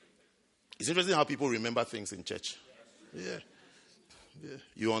 It's interesting how people remember things in church. Yeah.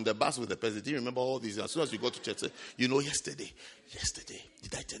 You're on the bus with the person. Do you remember all these? As soon as you go to church, say, you know, yesterday,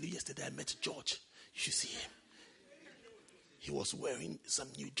 did I tell you yesterday I met George? You should see him. He was wearing some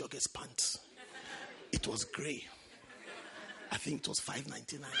new joggers pants. It was grey. I think it was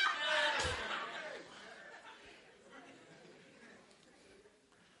 $5.99.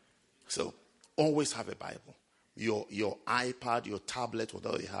 So, always have a Bible. Your iPad, your tablet,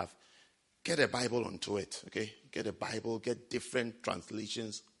 whatever you have, get a Bible onto it, okay? Get a Bible, get different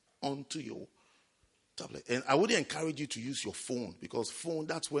translations onto your tablet. And I would encourage you to use your phone, because phone,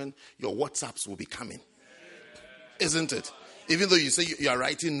 that's when your WhatsApps will be coming. Isn't it? Even though you say you are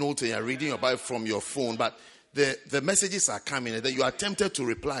writing notes and you are reading your Bible from your phone, but the messages are coming and then you are tempted to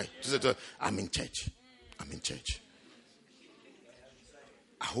reply. I'm in church.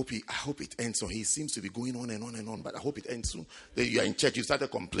 I hope it ends soon. He seems to be going on and on and on, but I hope it ends soon. Then you are in church, you started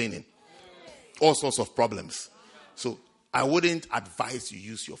complaining. All sorts of problems. So I wouldn't advise you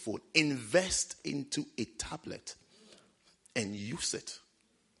use your phone. Invest into a tablet and use it.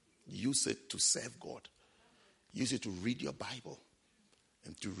 Use it to serve God. Use it to read your Bible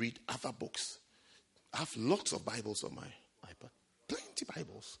and to read other books. I have lots of Bibles on my iPad. Plenty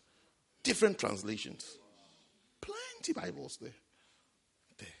Bibles. Different translations. Plenty Bibles there.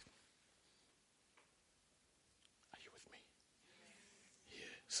 Are you with me? Yeah.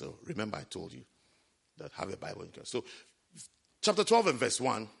 So remember I told you that have a Bible in your. So chapter 12 and verse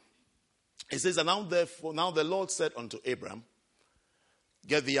 1, it says, and now the Lord said unto Abram,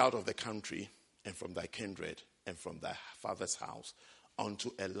 get thee out of the country and from thy kindred and from thy father's house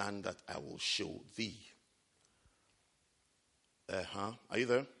unto a land that I will show thee. Are you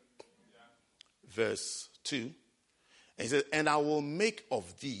there? Yeah. Verse 2. And he says, and I will make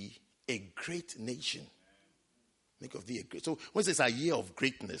of thee a great nation. Make of thee a great. So when it says a year of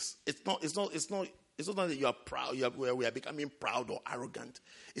greatness, it's not that you are proud, we are becoming proud or arrogant.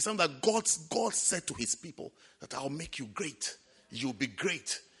 It's something that God said to his people that I'll make you great. You'll be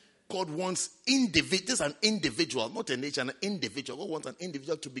great. God wants this is an individual, not a nation, an individual. God wants an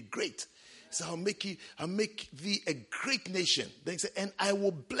individual to be great. So I'll make thee a great nation. Then he said, and I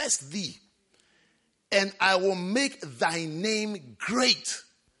will bless thee, and I will make thy name great.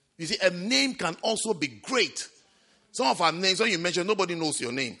 You see, a name can also be great. Some of our names, when you mention, nobody knows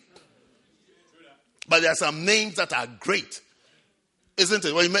your name. But there are some names that are great. Isn't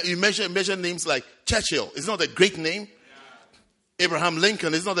it? When you mention names like Churchill, it's not a great name. Abraham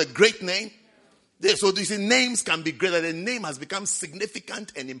Lincoln is not a great name. So you see, names can be great. The name has become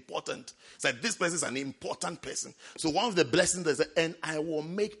significant and important. It's like this person is an important person. So one of the blessings is, and I will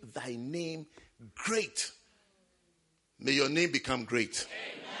make thy name great. May your name become great.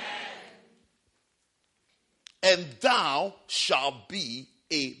 Amen. And thou shalt be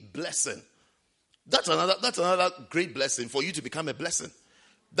a blessing. That's another great blessing for you to become a blessing.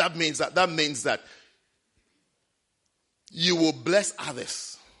 That means that you will bless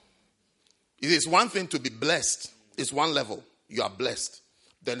others. It is one thing to be blessed. It's one level. You are blessed.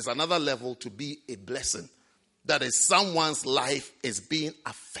 Then it's another level to be a blessing. That is, someone's life is being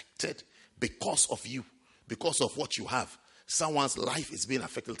affected because of you, because of what you have. Someone's life is being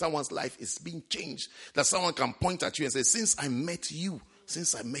affected. Someone's life is being changed. That someone can point at you and say, since I met you,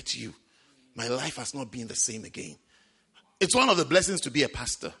 my life has not been the same again. It's one of the blessings to be a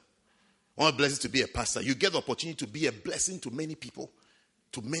pastor. One of the blessings to be a pastor. You get the opportunity to be a blessing to many people.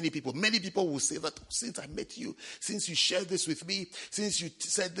 to many people. Many people will say that since I met you, since you shared this with me, since you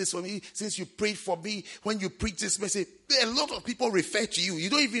said this for me, since you prayed for me, when you preach this message, a lot of people refer to you. You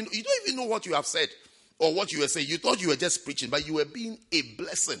don't even know what you have said or what you were saying. You thought you were just preaching, but you were being a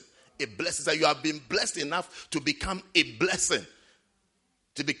blessing. A blessing that you have been blessed enough to become a blessing.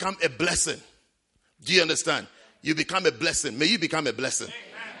 To become a blessing. Do you understand? You become a blessing. May you become a blessing.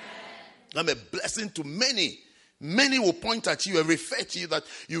 I'm a blessing to many. Many will point at you and refer to you that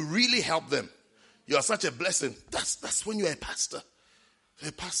you really help them. You are such a blessing. That's when you're a pastor.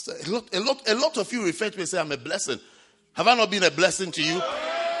 A pastor. A lot of you refer to me and say, I'm a blessing. Have I not been a blessing to you?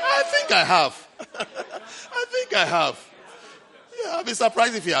 I think I have. I think I have. Yeah, I'd be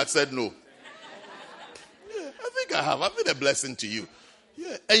surprised if you had said no. Yeah, I think I have. I've been a blessing to you.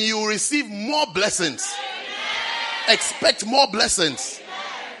 Yeah. And you will receive more blessings. Expect more blessings.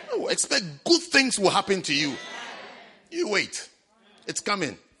 Oh, expect good things will happen to you. You wait. It's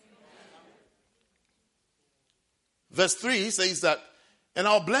coming. Verse 3 says that, and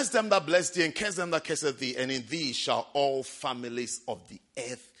I'll bless them that bless thee, and curse them that curseth thee, and in thee shall all families of the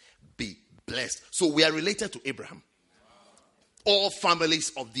earth be blessed. So we are related to Abraham. All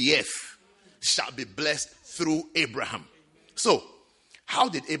families of the earth shall be blessed through Abraham. So, how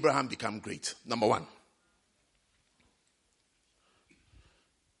did Abraham become great? Number one.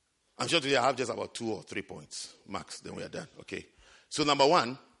 I'm sure today I have just about 2 or 3 points max, then we are done. Okay. So number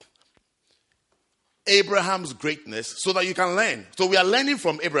one, Abraham's greatness, so that you can learn. So we are learning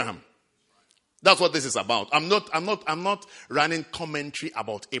from Abraham. That's what this is about. I'm not running commentary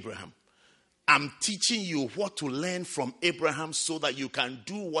about Abraham. I'm teaching you what to learn from Abraham so that you can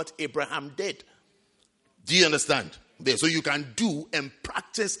do what Abraham did. Do you understand? So you can do and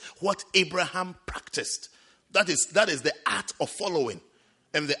practice what Abraham practiced. That is the art of following.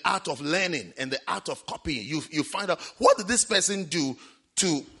 And the art of learning and the art of copying. You find out, what did this person do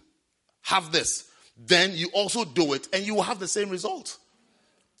to have this? Then you also do it and you will have the same result.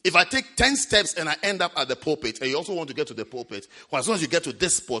 If I take 10 steps and I end up at the pulpit, and you also want to get to the pulpit, well, as soon as you get to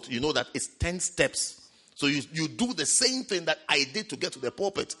this spot, you know that it's 10 steps. So you do the same thing that I did to get to the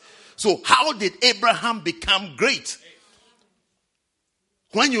pulpit. So how did Abraham become great?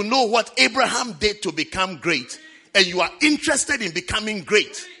 When you know what Abraham did to become great, and you are interested in becoming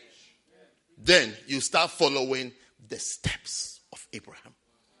great, then you start following the steps of Abraham.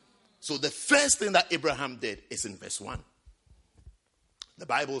 So the first thing that Abraham did is in verse 1. The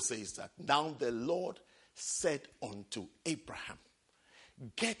Bible says that, now the Lord said unto Abraham,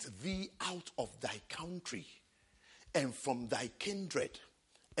 get thee out of thy country and from thy kindred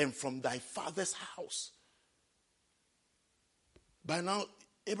and from thy father's house. By now,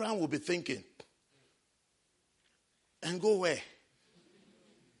 Abraham will be thinking, and go where?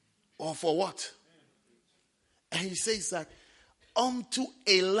 Or for what? And he says that, unto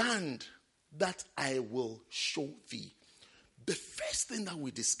a land that I will show thee. The first thing that we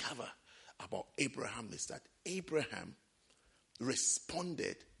discover about Abraham is that Abraham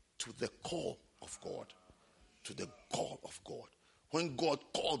responded to the call of God. To the call of God. When God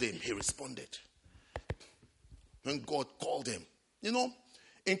called him, he responded. When God called him. You know,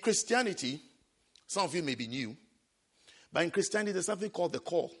 in Christianity, some of you may be new, but in Christianity, there's something called the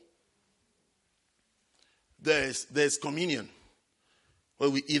call. There's communion, where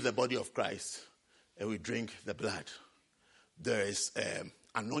we eat the body of Christ and we drink the blood. There is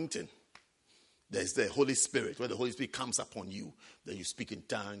anointing. There's the Holy Spirit, where the Holy Spirit comes upon you. Then you speak in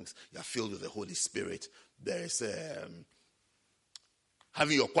tongues. You are filled with the Holy Spirit. There's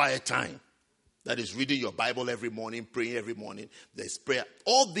having your quiet time. That is reading your Bible every morning, praying every morning. There's prayer.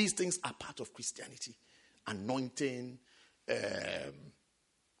 All these things are part of Christianity. Anointing,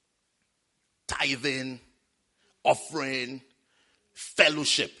 tithing, offering,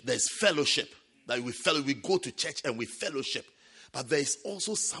 fellowship. There's fellowship. That we go to church and we fellowship. But there is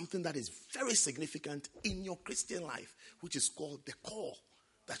also something that is very significant in your Christian life, which is called the call,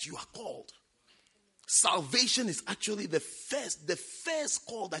 that you are called. Salvation is actually the first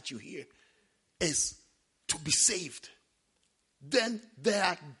call that you hear is to be saved. Then there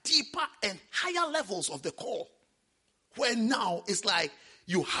are deeper and higher levels of the call, where now it's like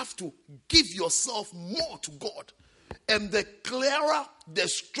you have to give yourself more to God. And the clearer, the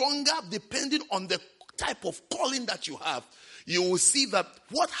stronger, depending on the type of calling that you have, you will see that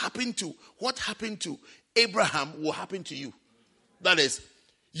what happened to Abraham will happen to you. That is,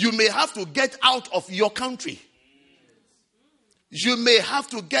 you may have to get out of your country. You may have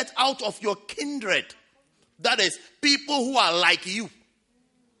to get out of your kindred. That is, people who are like you.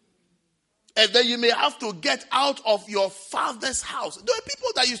 And then you may have to get out of your father's house. There are people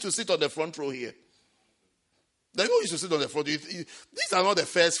that used to sit on the front row here. The people used to sit on the front. These are not the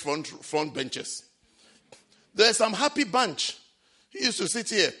first front benches. There's some happy bunch who used to sit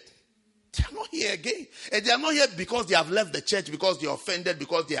here. They are not here again. And they are not here because they have left the church, because they are offended,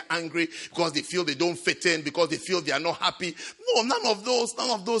 because they are angry, because they feel they don't fit in, because they feel they are not happy. No, none of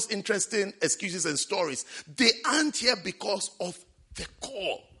those interesting excuses and stories. They aren't here because of the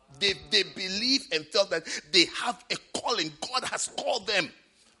call. They believe and felt that they have a calling. God has called them.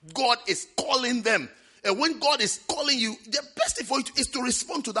 God is calling them. And when God is calling you, the best thing for you is to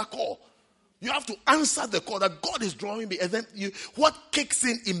respond to that call. You have to answer the call that God is drawing me. And then what kicks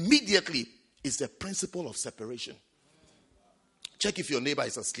in immediately is the principle of separation. Check if your neighbor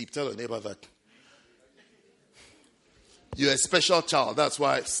is asleep. Tell your neighbor that you're a special child. That's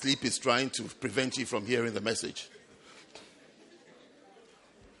why sleep is trying to prevent you from hearing the message.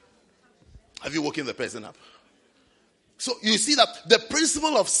 Have you woken the person up? So you see that the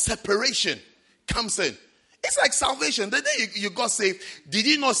principle of separation comes in. It's like salvation. The day you got saved, did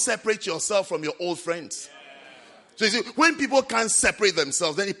you not separate yourself from your old friends? So you see, when people can't separate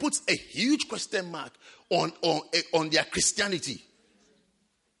themselves, then it puts a huge question mark on their Christianity.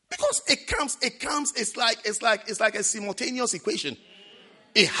 Because it comes, it's like a simultaneous equation.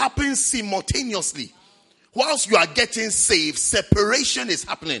 It happens simultaneously. Whilst you are getting saved, separation is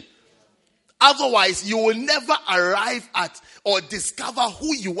happening. Otherwise, you will never arrive at or discover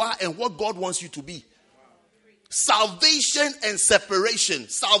who you are and what God wants you to be. Salvation and separation.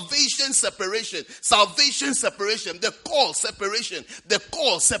 Salvation, separation. Salvation, separation. The call, separation. The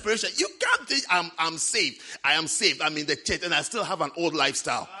call, separation. You can't think, I'm saved. I am saved. I'm in the church and I still have an old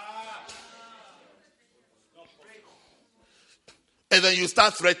lifestyle. And then you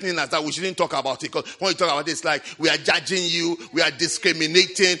start threatening us that we shouldn't talk about it. Because when you talk about it, it's like we are judging you, we are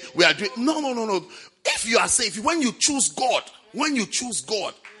discriminating, we are doing... No. If you are saved, when you choose God,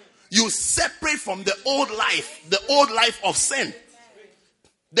 you separate from the old life of sin.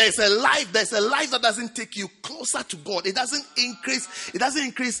 There's a life that doesn't take you closer to God. It doesn't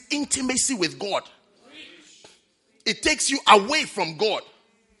increase intimacy with God. It takes you away from God.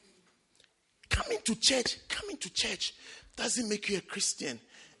 Coming to church doesn't make you a Christian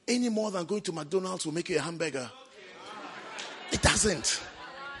any more than going to McDonald's will make you a hamburger. It doesn't.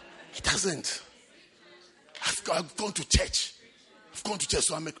 I've gone to church.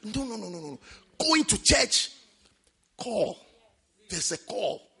 So I'm like, no. Going to church, call. There's a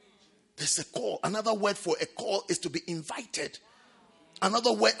call. Another word for a call is to be invited.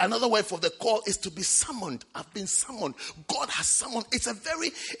 Another word for the call is to be summoned. I've been summoned. God has summoned. It's a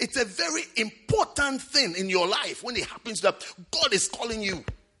very important thing in your life when it happens that God is calling you.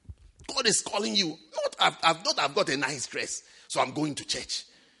 God is calling you. I've got a nice dress, so I'm going to church.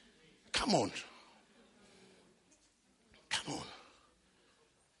 Come on.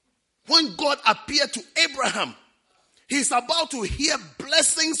 When God appeared to Abraham, he's about to hear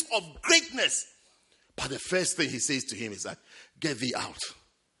blessings of greatness. But the first thing he says to him is that, get thee out.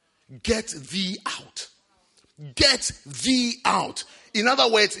 Get thee out. Get thee out. In other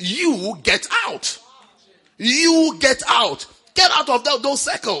words, you get out. You get out. Get out of those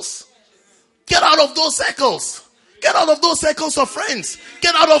circles. Get out of those circles. Get out of those circles of friends.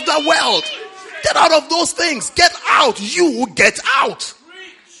 Get out of that world. Get out of those things. Get out. You get out.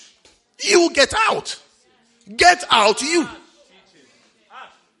 You get out. Get out, you.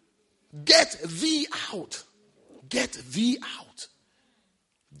 Get thee out. Get thee out.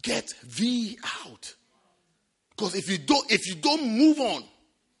 Get thee out. Because if you don't move on,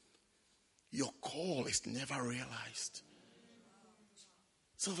 your call is never realized.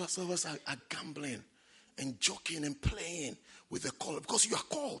 Some of us are gambling and joking and playing with the call because you are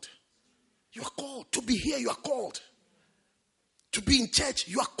called. You are called. To be here, you are called. To be in church,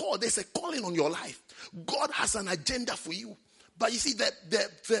 you are called. There's a calling on your life. God has an agenda for you. But you see,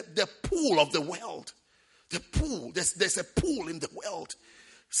 the pool of the world, there's a pool in the world.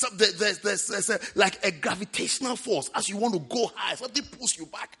 So there's like a gravitational force. As you want to go high, something pulls you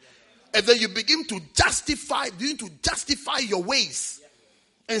back. And then you begin to justify your ways.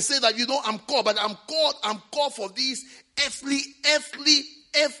 And say that, I'm called, but I'm called for these earthly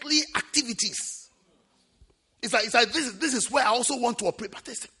activities. It's like this is where I also want to operate. But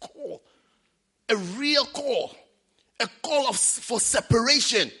there's a call. A real call. A call for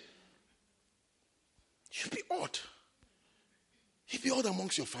separation. You'll be odd. You'll be odd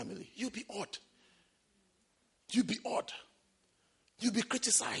amongst your family. You'll be odd. You'll be odd. You'll be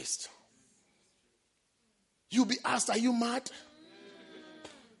criticized. You'll be asked, are you mad?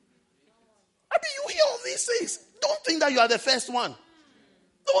 I mean, you hear all these things. Don't think that you are the first one.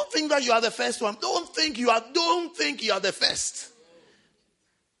 Don't think that you are the first one. Don't think you are the first.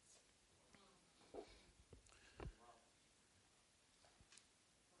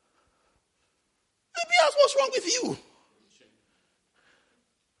 What's wrong with you?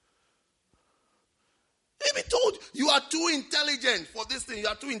 He be told you are too intelligent for this thing. You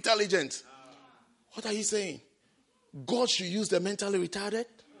are too intelligent. What are you saying? God should use the mentally retarded?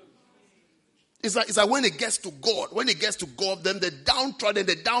 It's like when it gets to God, then the downtrodden,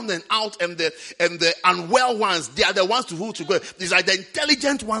 the down and out, and the unwell ones, they are the ones who should go. It's like the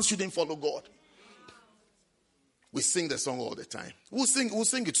intelligent ones shouldn't follow God. We sing the song all the time. We'll sing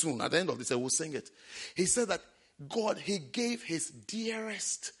it soon. At the end of this, we'll sing it. He said that God, he gave his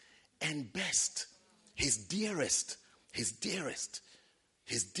dearest and best. His dearest.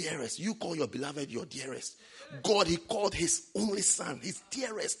 You call your beloved your dearest. God, he called his only son, his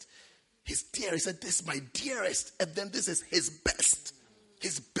dearest. His dear, he said, this is my dearest. And then this is his best.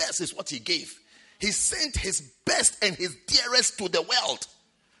 His best is what he gave. He sent his best and his dearest to the world.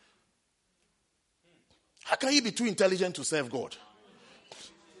 How can you be too intelligent to serve God?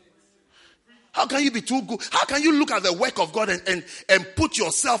 How can you be too good? How can you look at the work of God and put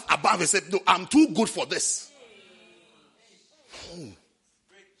yourself above and say, no, I'm too good for this? No.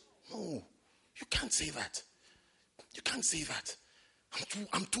 You can't say that. You can't say that.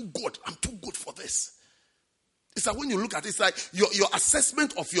 I'm too good. I'm too good for this. It's like when you look at it, it's like your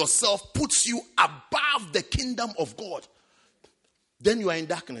assessment of yourself puts you above the kingdom of God. Then you are in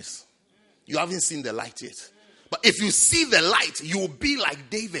darkness. You haven't seen the light yet. But if you see the light, you will be like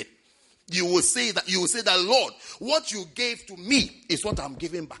David. You will say that, Lord, what you gave to me is what I'm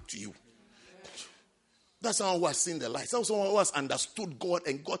giving back to you. That's someone who has seen the light. That's someone who has understood God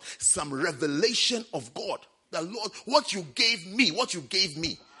and got some revelation of God. The Lord, what you gave me.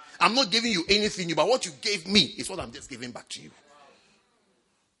 I'm not giving you anything new, but what you gave me is what I'm just giving back to you.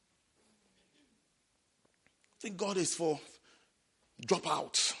 I think God is for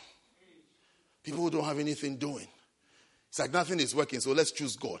dropouts. People who don't have anything doing. It's like nothing is working, so let's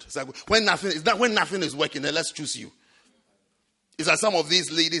choose God. It's like when nothing is working, then let's choose you. It's like some of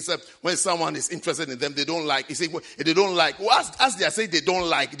these ladies, when someone is interested in them, they don't like. You say, they don't like. Well, as they are saying they don't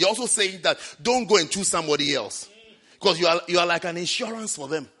like, they're also saying that don't go and choose somebody else. Because you are like an insurance for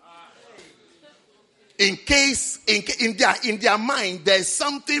them. In case, in their mind, there is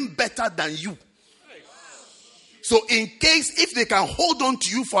something better than you. So in case, if they can hold on to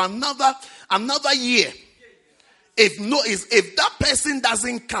you for another year, if that person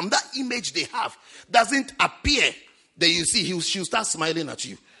doesn't come, that image they have doesn't appear, then you see she'll start smiling at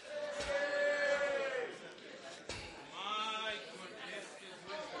you.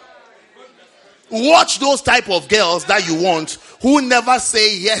 Watch those type of girls that you want who never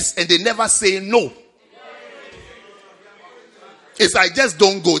say yes and they never say no. It's like, just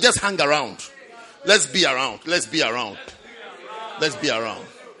don't go, just hang around. Let's be around.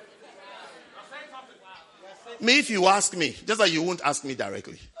 Me, if you ask me, just like you won't ask me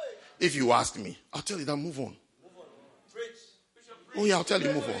directly. If you ask me, I'll tell you that move on. Oh yeah, I'll tell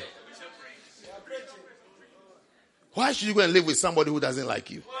you move on. Why should you go and live with somebody who doesn't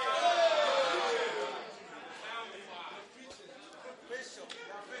like you?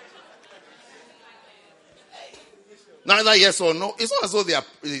 Neither yes or no. It's not as though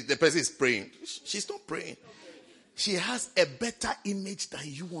the person is praying. She's not praying. She has a better image than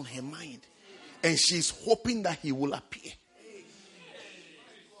you on her mind. And she's hoping that he will appear.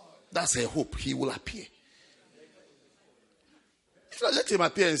 That's her hope. He will appear. If I let him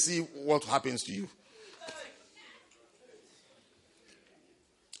appear and see what happens to you.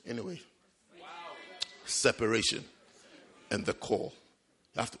 Anyway. Separation and the call.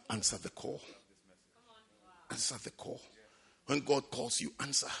 You have to answer the call. Answer the call. When God calls you,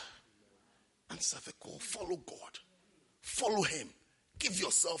 answer. Answer the call. Follow God. Follow him. Give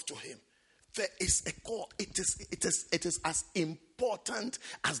yourself to him. There is a call. It is as important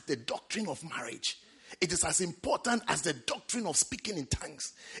as the doctrine of marriage. It is as important as the doctrine of speaking in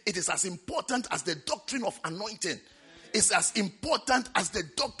tongues. It is as important as the doctrine of anointing. It's as important as the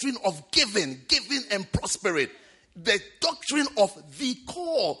doctrine of giving and prospering. The doctrine of the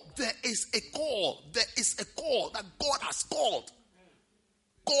call. There is a call. There is a call that God has called.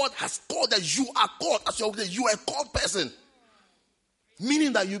 God has called that you are called. As you are a called person.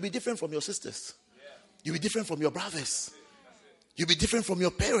 Meaning that you'll be different from your sisters. You'll be different from your brothers. You'll be different from your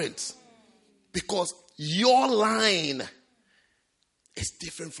parents. Because your line is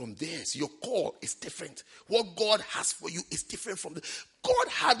different from theirs. Your call is different. What God has for you is different from God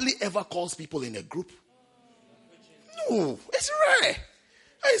hardly ever calls people in a group. No, it's rare.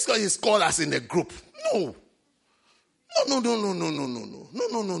 He's called us in a group. No.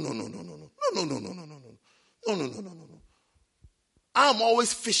 I'm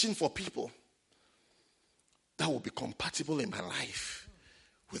always fishing for people that will be compatible in my life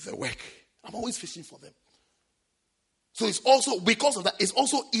with the work. I'm always fishing for them. So it's also, because of that, it's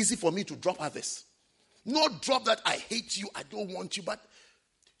also easy for me to drop others. Not drop that I hate you, I don't want you, but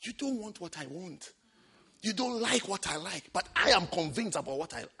you don't want what I want. You don't like what I like, but I am convinced about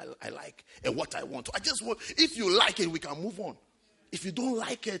what I like and what I want. I just want, if you like it, we can move on. If you don't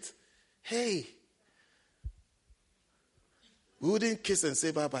like it, hey, we wouldn't kiss and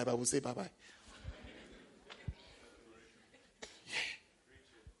say bye-bye, but we'll say bye-bye.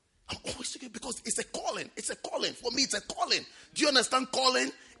 I'm always thinking, because it's a calling. It's a calling. For me, it's a calling. Do you understand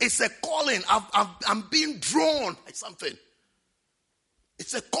calling? It's a calling. I'm being drawn by something.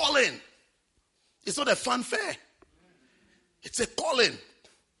 It's a calling. It's not a fanfare. It's a calling.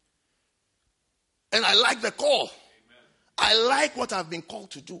 And I like the call. I like what I've been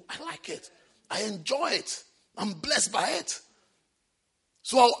called to do. I like it. I enjoy it. I'm blessed by it.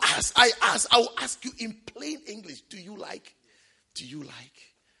 So I'll ask you in plain English, do you like? Do you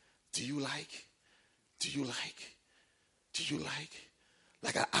like? Do you like? Do you like? Do you like?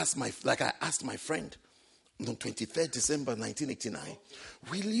 Like I asked my friend on 23rd December 1989,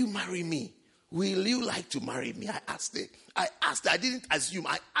 will you marry me? Will you like to marry me? I asked her. I didn't assume.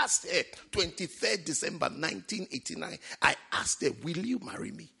 I asked her 23rd December 1989. I asked her, will you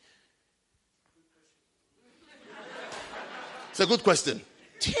marry me? It's a good question.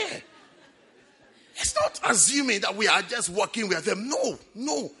 Yeah. It's not assuming that we are just working with them.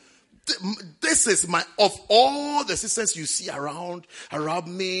 No. This is of all the sisters you see around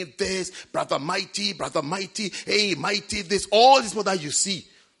me, this, brother mighty, hey, mighty, this, all these people that you see.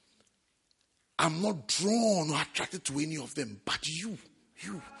 I'm not drawn or attracted to any of them, but you.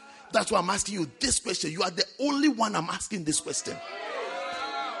 That's why I'm asking you this question. You are the only one I'm asking this question.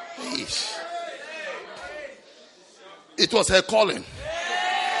 Eesh. It was her calling.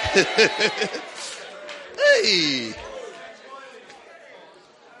 Hey.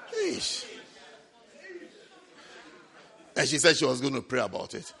 Eesh. And she said she was going to pray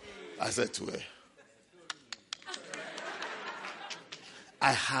about it. I said to her,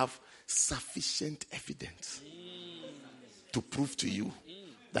 I have sufficient evidence to prove to you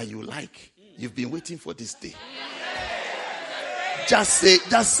that you like. You've been waiting for this day. Just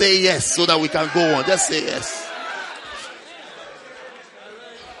say yes so that we can go on. Just say yes.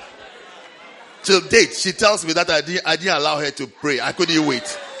 Till date, she tells me that I didn't allow her to pray. I couldn't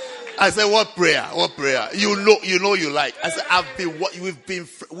wait. I said, what prayer? What prayer? You know you like. I said,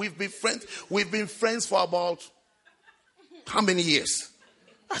 we've been friends for about how many years?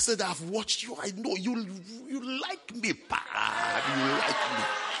 I said, I've watched you. I know you like me. You like me.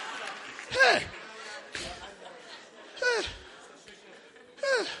 Hey.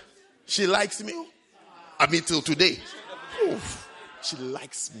 She likes me. I mean, till today. Oof. She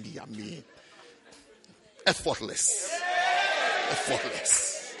likes me. I mean, effortless.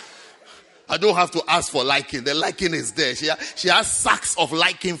 I don't have to ask for liking. The liking is there. She has sacks of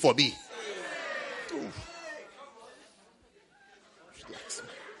liking for me. Oof. She likes me.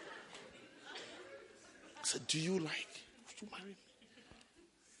 I said, do you like? Would you marry me?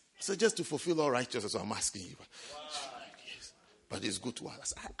 I said, just to fulfill all righteousness, I'm asking you. Yes. But it's good to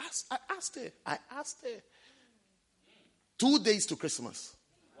ask. I asked her. 2 days to Christmas.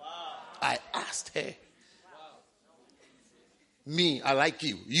 Wow. I asked her. Wow. Me, I like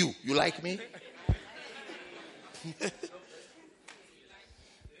you. You like me?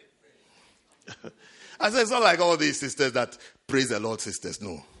 I said, it's not like all these sisters that praise the Lord sisters.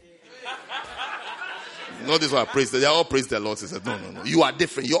 No. Not this one, praise. They all praise the Lord sisters. No. You are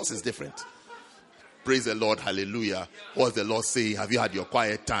different. Yours is different. Praise the Lord. Hallelujah. What's the Lord saying? Have you had your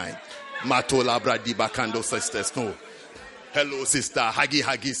quiet time? Matola Bradi Bakando sisters. No. Hello, sister.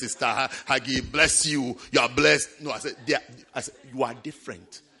 Huggy, sister. Huggy, bless you. You are blessed. No, I said, you are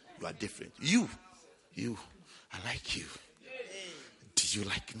different. You are different. You. I like you. Do you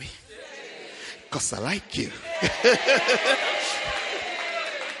like me? Because I like you.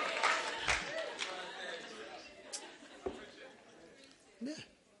 Yeah.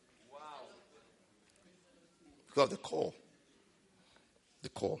 Because the call.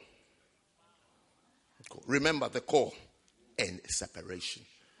 Remember the call and separation.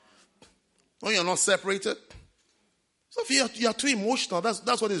 When you're not separated, so if you're too emotional,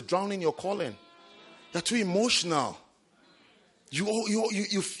 that's what is drowning your calling. You're too emotional.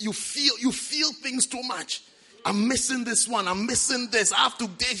 You feel things too much. I'm missing this one. I'm missing this. I have to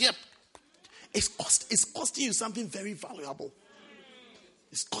date here. It's costing you something very valuable.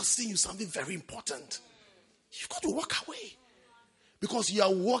 It's costing you something very important. You've got to walk away because you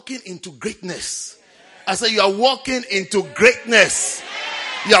are walking into greatness. I say you are walking into greatness.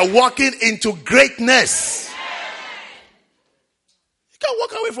 You are walking into greatness. You can't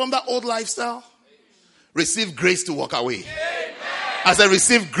walk away from that old lifestyle. Receive grace to walk away. Amen. I said,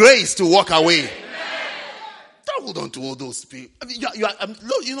 receive grace to walk away. Amen. Don't hold on to all those people. I mean,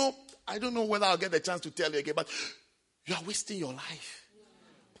 you know, I don't know whether I'll get the chance to tell you again, but you are wasting your life.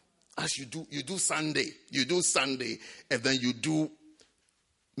 As you do Sunday, and then you do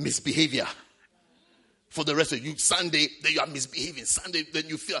misbehavior. For the rest of you, Sunday, then you are misbehaving. Sunday, then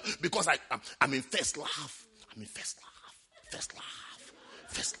you feel, because I'm in first love. I'm in first love. First love.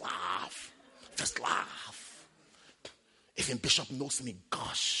 First love. First love. Even Bishop knows me,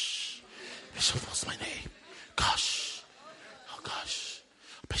 gosh. Bishop knows my name. Gosh. Oh gosh.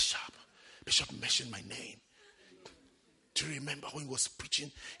 Bishop mentioned my name. Do you remember when he was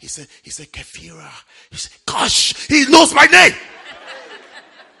preaching? He said, Kefira. He said, gosh, he knows my name.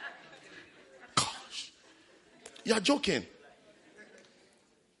 Gosh. You are joking.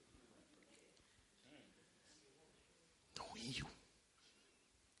 Knowing you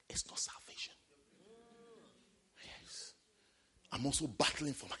is not salvation. Yes. I'm also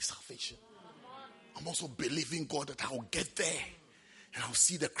battling for my salvation. I'm also believing God that I will get there. And I'll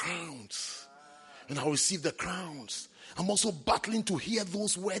see the crowns. And I'll receive the crowns. I'm also battling to hear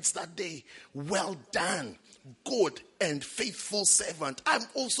those words that day. Well done, good and faithful servant.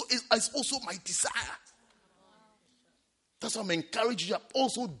 It's also my desire. That's why I'm encouraging you to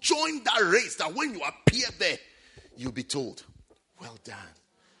also join that race, that when you appear there, you'll be told, well done,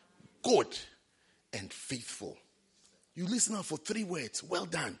 good and faithful. You listen out for 3 words. Well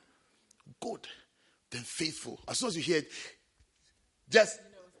done, good, then faithful. As soon as you hear it,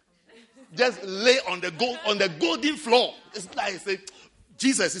 just lay on the golden floor. It's like say,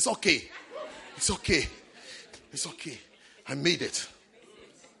 Jesus, it's okay. It's okay. It's okay. I made it.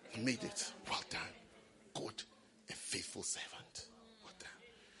 I made it. Well done. Good and faithful servant. Well done.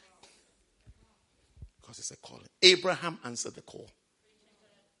 Because it's a calling. Abraham answered the call.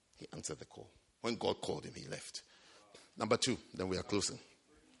 He answered the call. When God called him, he left. Number 2, then we are closing.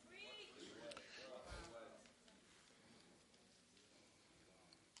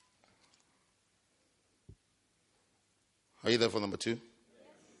 Are you there for number 2?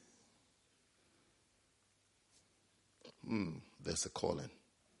 There's a calling.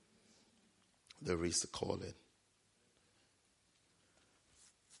 There is a calling.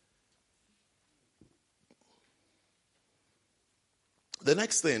 The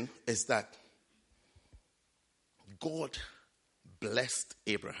next thing is that God blessed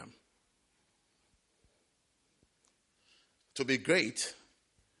Abraham. To be great,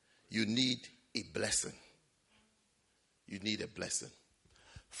 you need a blessing. You need a blessing.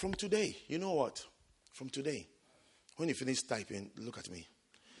 From today, you know what? From today, when you finish typing, look at me.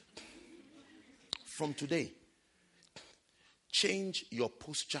 From today, change your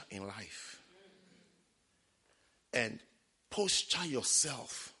posture in life. And posture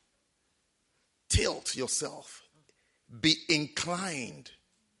yourself. Tilt yourself. Be inclined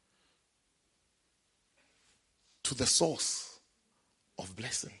to the source of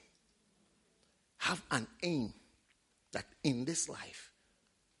blessing. Have an aim that in this life,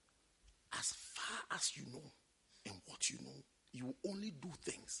 as far as you know and what you know, you will only do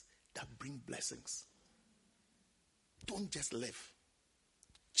things that bring blessings. Don't just live.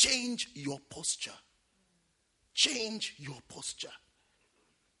 Change your posture. Change your posture.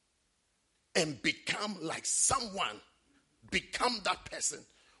 And become like someone. Become that person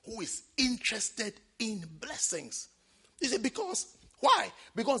who is interested in blessings. You see, because, why?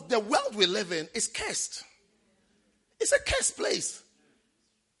 Because the world we live in is cursed. It's a cursed place.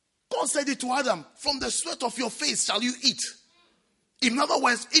 God said it to Adam, from the sweat of your face shall you eat. In other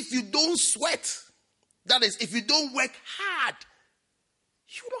words, if you don't sweat, that is, if you don't work hard,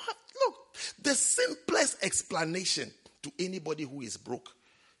 you don't have, look, the simplest explanation to anybody who is broke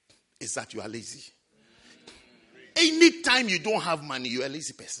is that you are lazy. Anytime you don't have money, you're a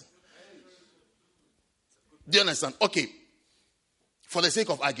lazy person. Do you understand? Okay, for the sake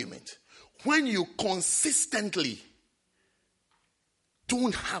of argument, when you consistently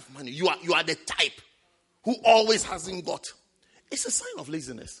don't have money, you are the type who always hasn't got. It's a sign of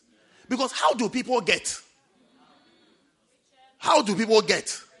laziness. Because how do people get? How do people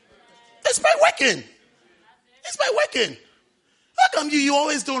get? It's by working. It's by working. How come you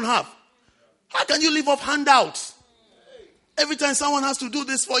always don't have? How can you live off handouts? Every time someone has to do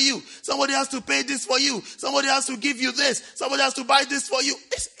this for you, somebody has to pay this for you, somebody has to give you this, somebody has to buy this for you.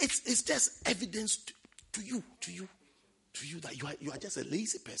 It's just evidence to you that you are just a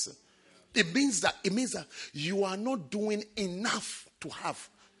lazy person. It means that you are not doing enough to have.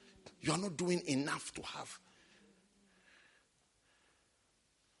 You are not doing enough to have.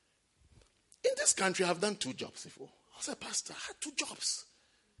 In this country, I've done 2 jobs before. I was a pastor. I had 2 jobs.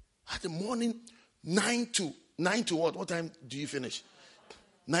 I had a morning 9 to what? What time do you finish?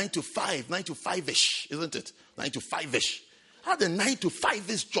 9 to 5, 9 to 5-ish, isn't it? 9 to 5-ish. I had a 9 to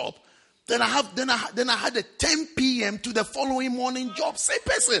 5-ish job. Then I had a 10 p.m. to the following morning job. Same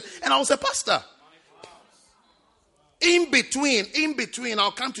person. And I was a pastor. In between,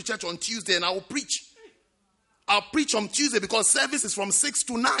 I'll come to church on Tuesday and I will preach. I'll preach on Tuesday because service is from 6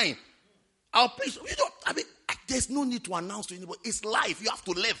 to 9. I'll preach. There's no need to announce to anybody. It's life. You have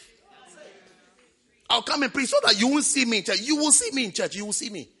to live. I'll come and preach so that you won't see me in church. You will see me in church. You will see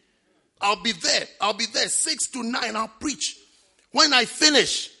me. I'll be there. 6 to 9. I'll preach. When I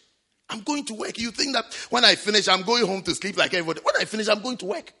finish, I'm going to work. You think that when I finish, I'm going home to sleep like everybody. When I finish, I'm going to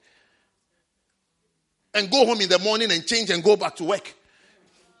work. And go home in the morning and change and go back to work.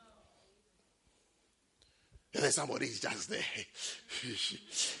 And then somebody is just there.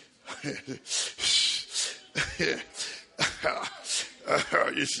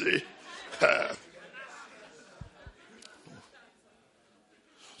 You see.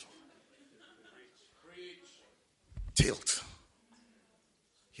 Tilt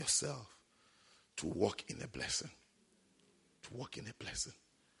yourself to walk in a blessing. To walk in a blessing.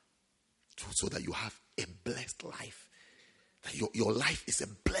 So that you have a blessed life. That your life is a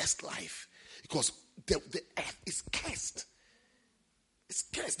blessed life. Because the earth is cursed. It's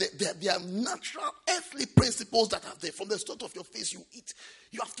cursed. There are natural earthly principles that are there. From the start of your face, you eat.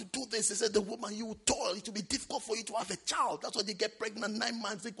 You have to do this. They said the woman, you will toil. It will be difficult for you to have a child. That's why they get pregnant 9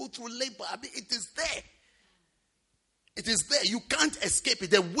 months. They go through labor. It is there. It is there. You can't escape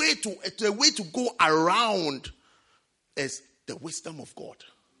it. The way to go around is the wisdom of God.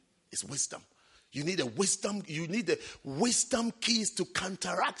 It's wisdom. You need the wisdom keys to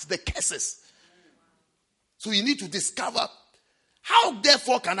counteract the curses. So you need to discover, how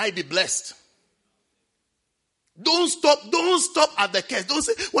therefore can I be blessed? Don't stop at the curse. Don't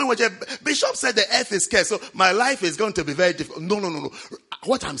say, when Bishop said the earth is cursed, so my life is going to be very difficult. No.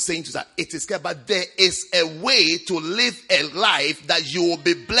 What I'm saying is that it is cursed, but there is a way to live a life that you will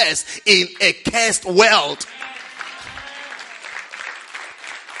be blessed in a cursed world.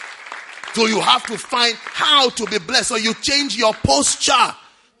 So you have to find how to be blessed. So you change your posture.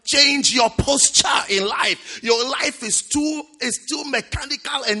 Change your posture in life. Your life is too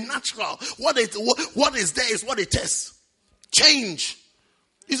mechanical and natural. What is there is what it is. Change.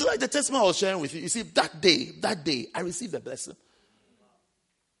 It's like the testimony I was sharing with you. You see, that day, I received a blessing.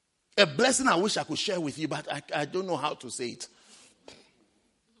 A blessing I wish I could share with you, but I don't know how to say it.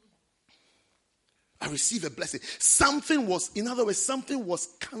 I received a blessing. Something was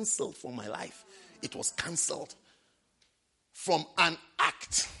cancelled from my life. It was cancelled from an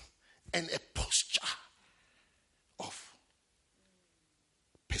act and a posture of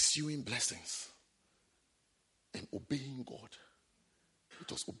pursuing blessings and obeying God.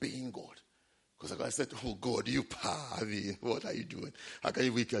 It was obeying God. Because I said, oh God, what are you doing? How can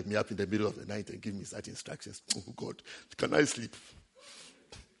you wake me up in the middle of the night and give me such instructions? Oh God, can I sleep?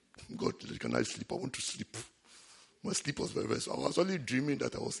 God, can I sleep? I want to sleep. My sleep was very, very so I was only dreaming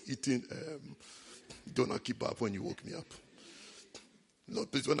that I was eating doner kebab when you woke me up. Lord,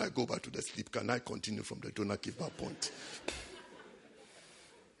 please, when I go back to the sleep, can I continue from the doner kebab point?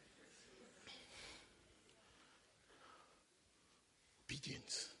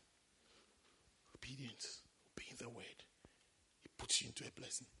 Obedience. Obeying the word. It puts you into a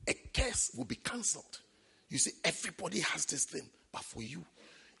blessing. A curse will be cancelled. You see, everybody has this thing, but for you,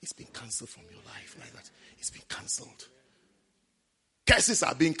 it's been cancelled from your life like that. It's been cancelled. Curses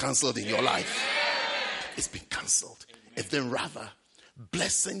are being cancelled in your life. It's been cancelled. And then rather,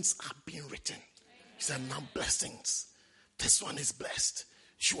 blessings are being written. He said, now blessings. This one is blessed.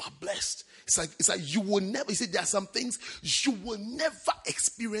 You are blessed. It's like you will never, you see, there are some things you will never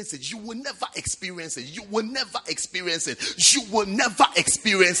experience it. You will never experience it. You will never experience it. You will never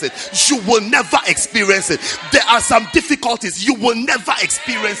experience it. You will never experience it. There are some difficulties. You will never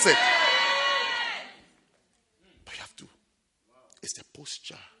experience it. But you have to. It's the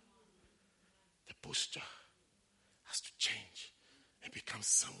posture. The posture has to change and become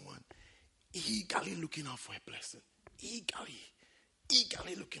someone eagerly looking out for a blessing.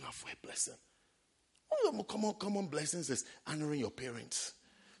 Eagerly looking out for a blessing. One of the common blessings is honoring your parents.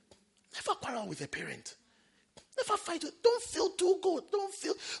 Never quarrel with a parent. Never fight. Don't feel too good.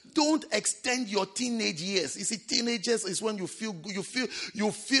 Don't extend your teenage years. You see, teenagers is when you feel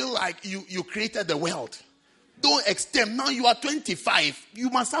like you created the world. Don't extend. Now you are 25. You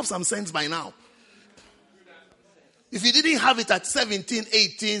must have some sense by now. If you didn't have it at 17,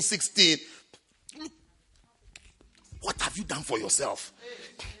 18, 16, what have you done for yourself?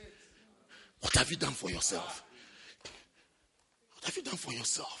 What have you done for yourself? What have you done for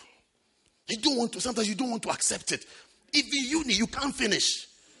yourself? Sometimes you don't want to accept it. Even uni, you can't finish.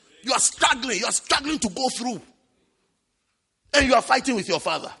 You are struggling to go through. And you are fighting with your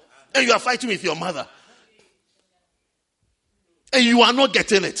father. And you are fighting with your mother. And you are not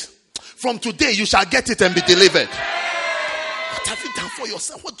getting it. From today, you shall get it and be delivered. What have you done for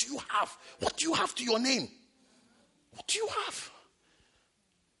yourself? What do you have? What do you have to your name? What do you have?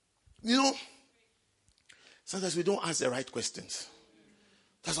 You know, sometimes we don't ask the right questions.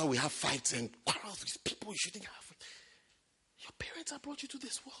 That's why we have fights and quarrels with people you shouldn't have. Your parents have brought you to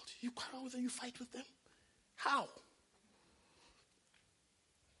this world. You quarrel with them, you fight with them. How?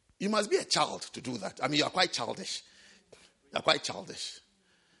 You must be a child to do that. I mean, you are quite childish. You are quite childish.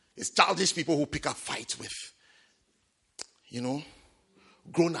 It's childish people who pick up fights with,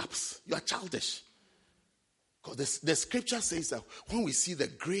 grown-ups. You are childish. Because the scripture says that when we see the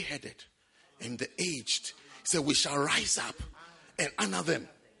gray-headed and the aged, it says we shall rise up and honor them.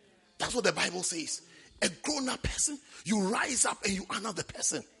 That's what the Bible says. A grown-up person, you rise up and you honor the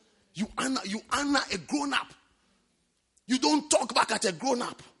person. You honor a grown-up. You don't talk back at a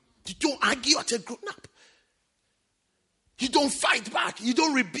grown-up. You don't argue at a grown-up. You don't fight back. You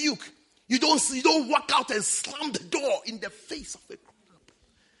don't rebuke. You don't walk out and slam the door in the face of a grown-up.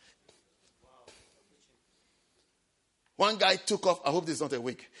 One guy took off, I hope this is not a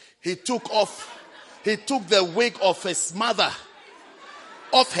wig. He took the wig of his mother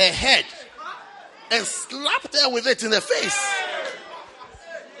off her head and slapped her with it in the face.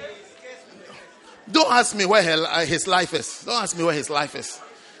 Don't ask me where his life is. Don't ask me where his life is.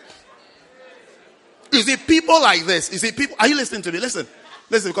 You see, people like this. You see, people. Are you listening to me? Listen,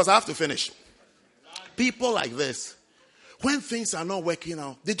 because I have to finish. People like this, when things are not working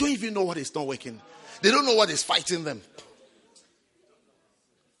out, they don't even know what is not working. They don't know what is fighting them.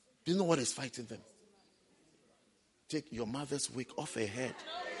 They don't know what is fighting them. Take your mother's wig off her head.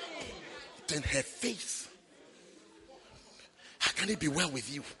 Then her face. How can it be well with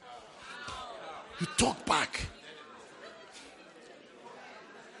you? You talk back.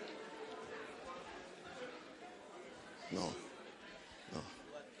 No.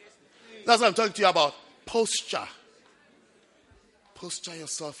 That's what I'm talking to you about. Posture. Posture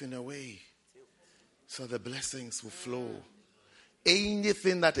yourself in a way so the blessings will flow.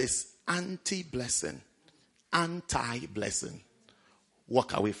 Anything that is anti-blessing,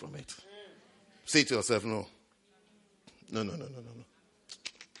 walk away from it. Say to yourself, no.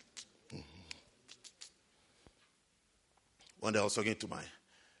 One day I was talking to my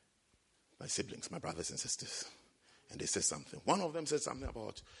siblings, my brothers and sisters. And they said something. One of them said something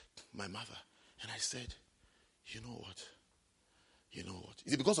about my mother. And I said, you know what?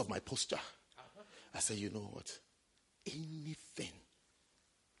 Is it because of my posture? I said, you know what? Anything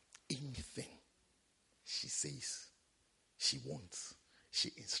she says, she wants,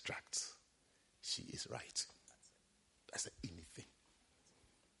 she instructs, she is right. I said, anything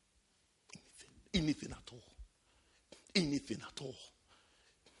at all.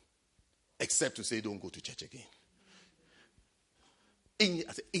 Except to say, don't go to church again. I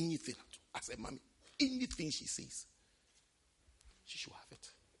said, anything. I said, Mommy, anything she says, she should have it.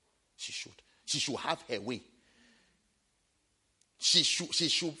 She should have her way. She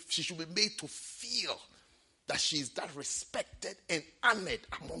should be made to feel that she is that respected and honored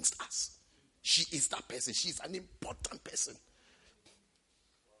amongst us. She is that person. She is an important person.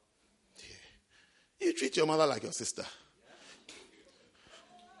 Yeah. You treat your mother like your sister.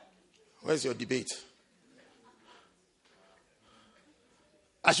 Where's your debate?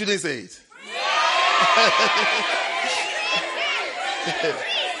 I shouldn't say it.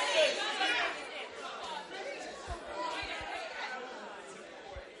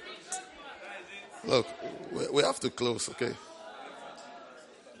 Look, we have to close, okay?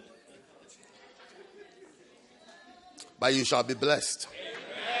 But you shall be blessed.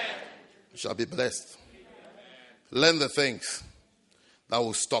 You shall be blessed. Learn the things that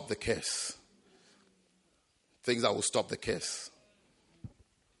will stop the curse. Things that will stop the curse.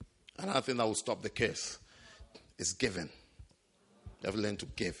 Another thing that will stop the curse is giving. You have to learn to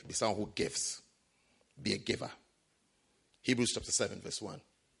give. Be someone who gives. Be a giver. Hebrews chapter 7 verse 1.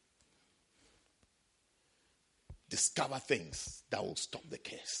 Discover things that will stop the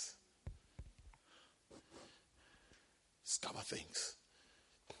curse. Discover things.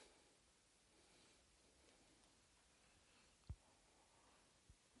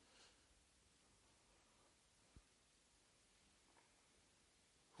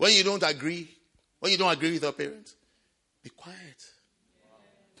 When you don't agree with your parents, be quiet.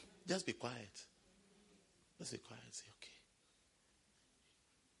 Just be quiet. Just be quiet. Say, okay.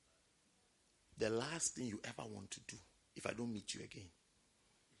 The last thing you ever want to do, if I don't meet you again,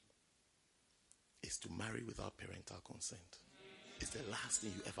 is to marry without parental consent. It's the last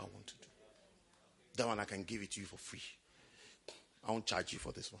thing you ever want to do. That one I can give it to you for free. I won't charge you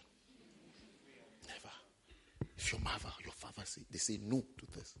for this one. Never. If your mother, your father they say no to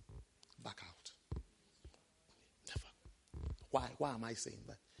this, back out. Never. Why am I saying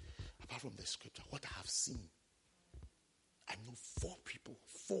that? Apart from the scripture, what I have seen, I know 4 people.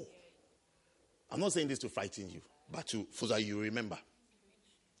 4. I'm not saying this to frighten you, but so that you remember.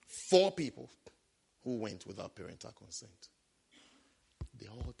 4 people who went without parental consent.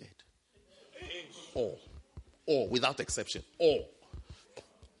 They're all dead. All, without exception. All.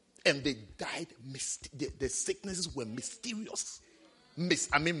 And they died. The sicknesses were mysterious.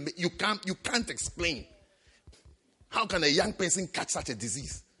 You can't explain. How can a young person catch such a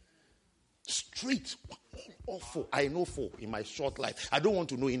disease? Straight. All 4. I know 4 in my short life. I don't want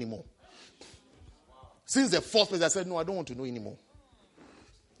to know anymore. Since the 4th place, I said, no, I don't want to know anymore.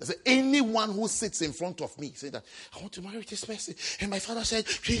 I said, anyone who sits in front of me, say that, I want to marry this person. And my father said,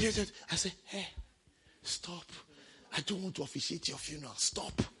 I said, hey, stop. I don't want to officiate your funeral.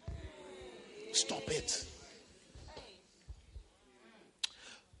 Stop. Stop it.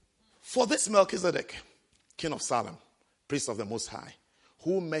 For this Melchizedek, king of Salem, priest of the Most High,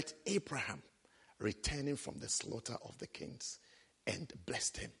 who met Abraham returning from the slaughter of the kings and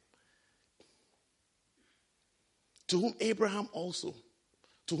blessed him. To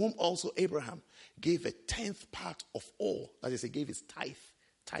whom also Abraham gave a 10th part of all. That is, he gave his tithe.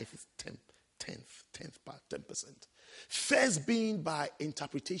 Tithe is 10th part, 10%. First being by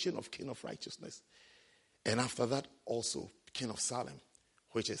interpretation of King of Righteousness. And after that also King of Salem,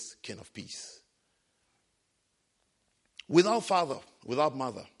 which is King of Peace. Without father, without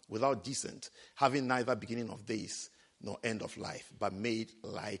mother, without descent, having neither beginning of days nor end of life, but made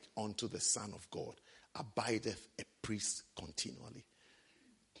like unto the Son of God, abideth a priest continually.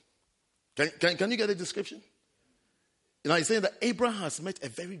 Can you get a description? He's saying that Abraham has met a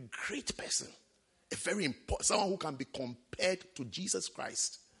very great person, a very important, someone who can be compared to Jesus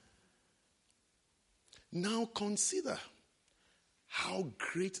Christ. Now consider how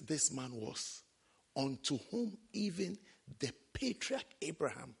great this man was, unto whom even the patriarch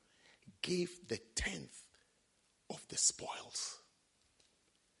Abraham gave the 10th of the spoils.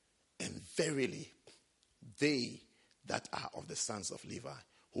 And verily, they that are of the sons of Levi,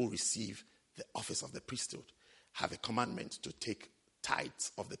 who receive the office of the priesthood, have a commandment to take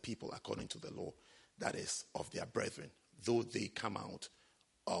tithes of the people according to the law, that is, of their brethren, though they come out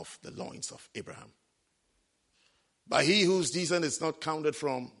of the loins of Abraham. But he whose descent is not counted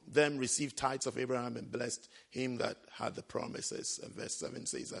from them received tithes of Abraham and blessed him that had the promises. And verse 7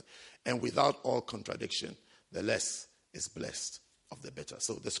 says that, and without all contradiction, the less is blessed of the better.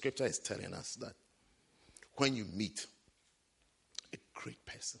 So the scripture is telling us that when you meet a great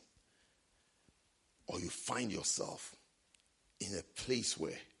person, or you find yourself in a place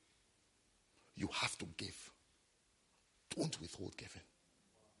where you have to give, don't withhold giving.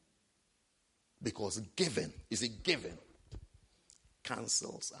 Because giving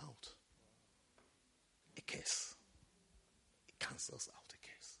cancels out a curse. It cancels out a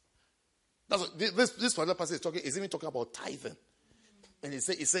curse. That's what this particular passage is even talking about tithing. And it's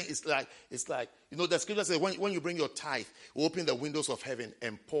saying it's like the scripture says when you bring your tithe, you open the windows of heaven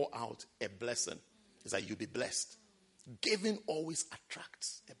and pour out a blessing. It's like you'll be blessed. Giving always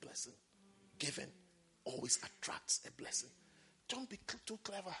attracts a blessing. Giving always attracts a blessing. Don't be too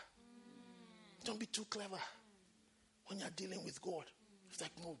clever. Don't be too clever when you're dealing with God. It's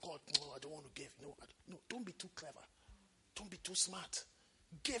like, no, God, no, I don't want to give. No, don't be too clever. Don't be too smart.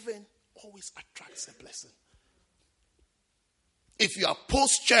 Giving always attracts a blessing. If you are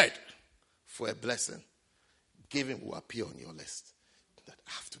postured for a blessing, giving will appear on your list. That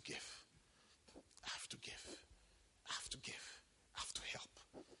I have to give. I have to give. I have to give. I have to help.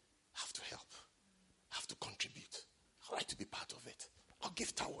 I have to help. I have to contribute. I'd like to be part of it. I'll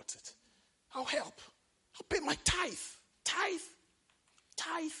give towards it. I'll help. I'll pay my tithe.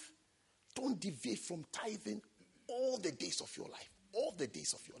 Tithe. Don't deviate from tithing all the days of your life. All the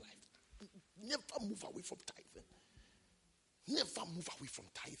days of your life. Never move away from tithing. Never move away from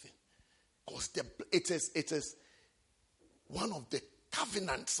tithing. Because it is one of the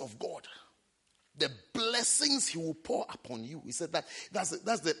covenants of God. The blessings he will pour upon you. He said that's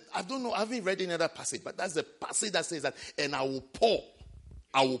the I don't know, I haven't read any other passage, but that's the passage that says that, and I will pour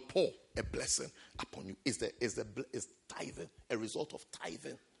a blessing upon you. Is tithing a result of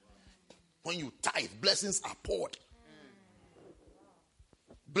tithing? When you tithe, blessings are poured.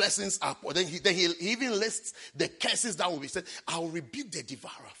 Blessings are poured. Then he even lists the curses that will be said. I will rebuke the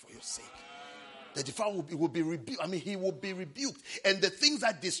devourer for your sake. The devourer will be rebuked. I mean, he will be rebuked. And the things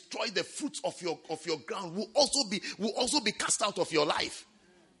that destroy the fruits of your ground will also be cast out of your life.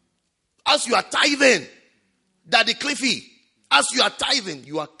 As you are tithing, Daddy Cliffy, as you are tithing,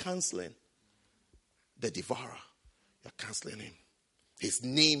 you are canceling the devourer. You are canceling him. His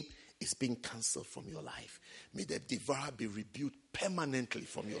name is being cancelled from your life. May the devourer be rebuked permanently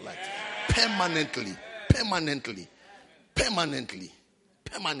from your life. Permanently. Permanently. Permanently.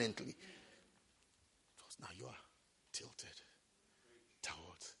 Permanently. Because now you are tilted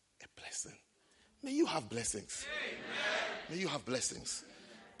towards a blessing. May you have blessings. May you have blessings.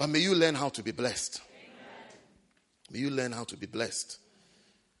 But may you learn how to be blessed. May you learn how to be blessed.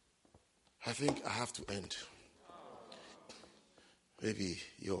 I think I have to end. Maybe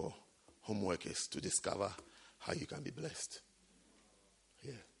your homework is to discover how you can be blessed.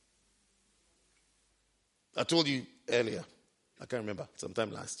 Yeah. I told you earlier, I can't remember,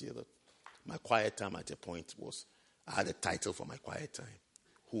 sometime last year, that my quiet time at a point was, I had a title for my quiet time.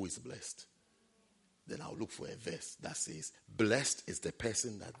 Who is blessed? Then I'll look for a verse that says, blessed is the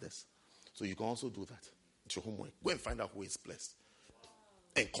person that does. So you can also do that. It's your homework. Go and find out who is blessed.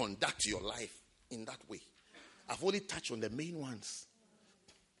 And conduct your life in that way. I've only touched on the main ones.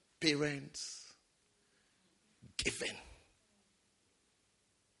 Parents, giving,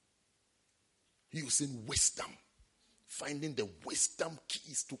 using wisdom, finding the wisdom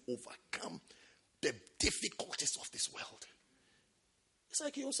keys to overcome the difficulties of this world. It's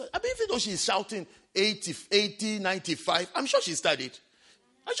like you said, I mean, even though she's shouting 80, 95, I'm sure she studied.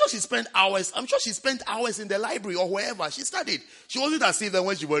 I'm sure she spent hours. I'm sure she spent hours in the library or wherever. She studied. She wasn't as if then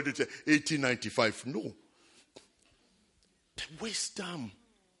when she wanted to say 80, 95. No. The wisdom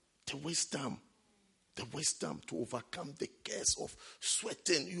to overcome the curse of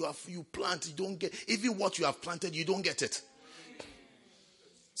sweating. You plant, you don't get, even what you have planted, you don't get it.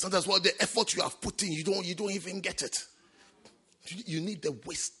 Sometimes what the effort you have put in, you don't even get it. You need the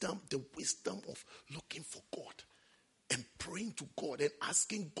wisdom of looking for God and praying to God and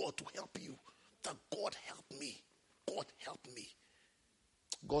asking God to help you. That God help me. God help me.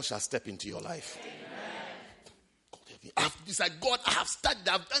 God shall step into your life. God help me. It's like, God, I have studied,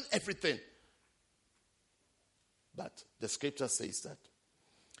 I've done everything. But the scripture says that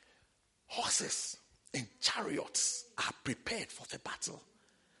horses and chariots are prepared for the battle,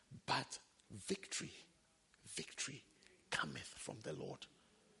 but victory cometh from the Lord.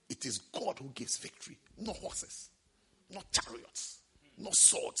 It is God who gives victory, not horses, not chariots, not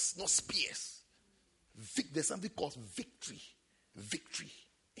swords, not spears. There's something called victory. Victory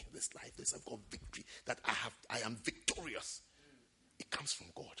in this life. There's something called victory that I am victorious. It comes from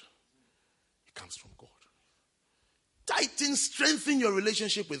God. It comes from God. Tighten, strengthen your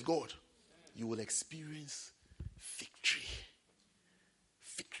relationship with God. You will experience victory.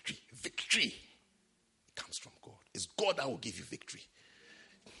 Victory. It comes from God. It's God that will give you victory.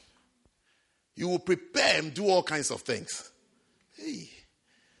 You will prepare and do all kinds of things. Hey.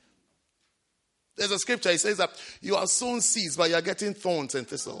 There's a scripture, it says that you are sown seeds, but you are getting thorns and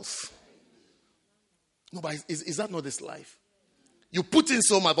thistles. No, but is that not this life? You put in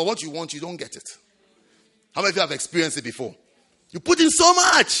so much, but what you want, you don't get it. How many of you have experienced it before? You put in so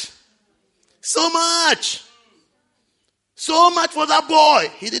much. So much. So much for that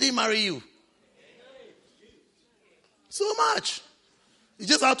boy. He didn't marry you. So much. It's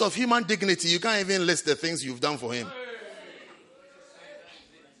just out of human dignity. You can't even list the things you've done for him.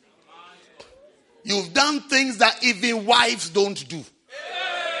 You've done things that even wives don't do.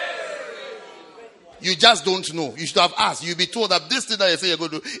 You just don't know. You should have asked. You'll be told that this thing that you say you're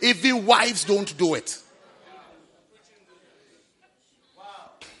going to do, even wives don't do it.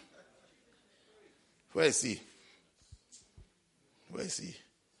 Where is he? Where is he?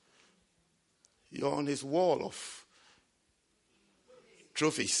 You're on his wall of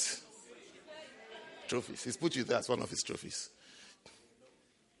trophies. Trophies. He's put you there as one of his trophies.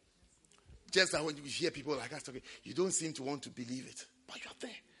 Just that when you hear people like us talking, you don't seem to want to believe it. But you're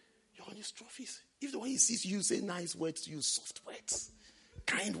there. You're on his trophies. If the one he sees you say nice words, use soft words,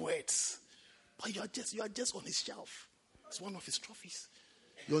 kind words. But you are just on his shelf. It's one of his trophies.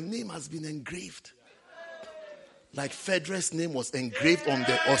 Your name has been engraved. Like Federer's name was engraved on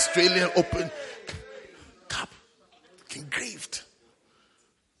the Australian Open Cup. Engraved.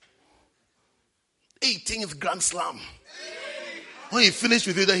 18th Grand Slam. When he finished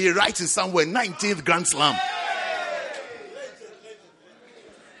with it, he writes it somewhere, 19th Grand Slam.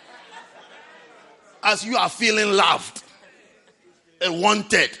 As you are feeling loved and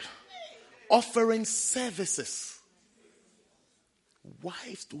wanted, offering services.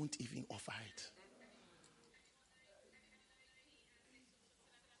 Wives don't even offer it.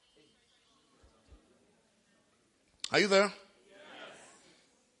 Are you there?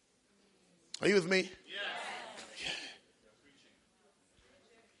 Are you with me? Yeah.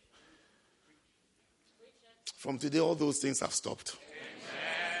 From today, all those things have stopped.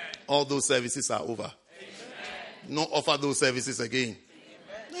 Amen. All those services are over. Amen. Not offer those services again.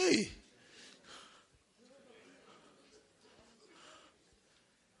 Amen. Hey.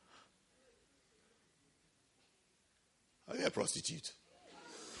 Are you a prostitute?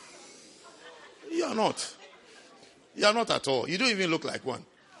 You are not. You are not at all. You don't even look like one.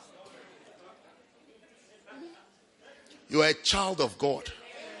 You are a child of God.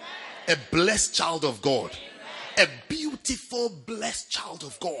 A blessed child of God. A beautiful, blessed child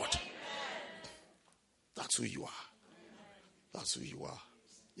of God. That's who you are. That's who you are.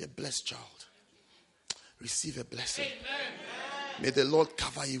 You're a blessed child. Receive a blessing. May the Lord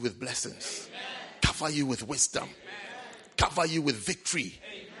cover you with blessings. Cover you with wisdom. Cover you with victory.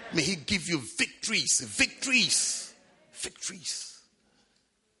 May He give you victories. Victories. Victories.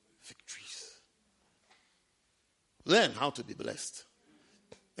 Victories. Learn how to be blessed.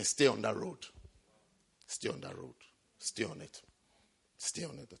 And stay on that road. Stay on that road. Stay on it. Stay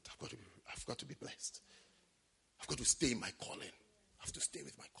on it. I've got to be blessed. I've got to stay in my calling. I have to stay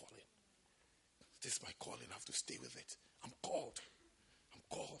with my calling. This is my calling. I have to stay with it. I'm called. I'm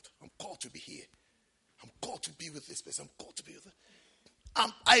called. I'm called to be here. I'm called to be with this person. I'm called to be with it.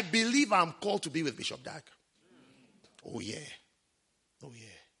 I believe I'm called to be with Bishop Dag. Oh yeah. Oh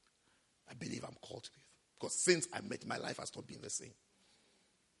yeah. I believe I'm called to be. Because since I met, my life has not been the same.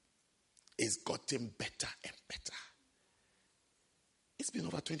 It's gotten better and better. It's been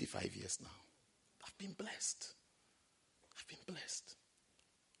over 25 years now. I've been blessed. I've been blessed.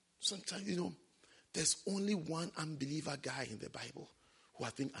 Sometimes, there's only one unbeliever guy in the Bible who I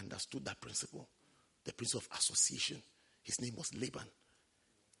think understood that principle. The principle of association. His name was Laban.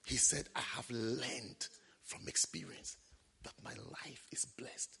 He said, I have learned from experience that my life is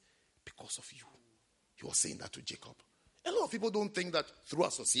blessed because of you. He was saying that to Jacob. A lot of people don't think that through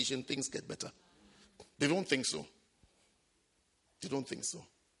association things get better. They don't think so. They don't think so.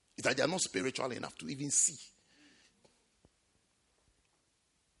 It's that they are not spiritual enough to even see.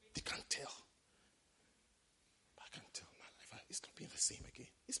 They can't tell. But I can't tell my life. It's not been the same again.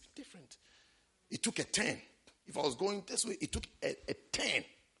 It's been different. It took a turn. If I was going this way, it took a turn.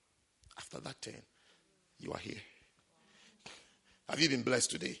 After that turn, you are here. Have you been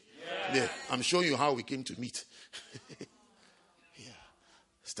blessed today? Yeah. I'm showing you how we came to meet. Yeah.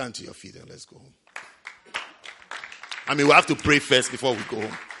 Stand to your feet and let's go home. We have to pray first before we go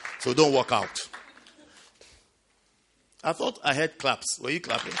home. So don't walk out. I thought I heard claps. Were you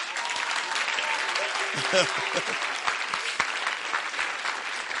clapping?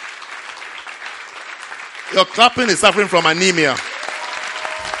 Your clapping is suffering from anemia.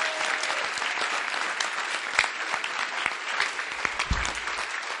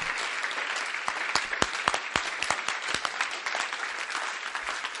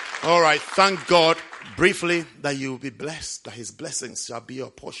 All right, thank God briefly that you will be blessed, that His blessings shall be your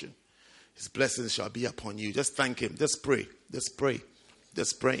portion. His blessings shall be upon you. Just thank Him. Just pray. Just pray.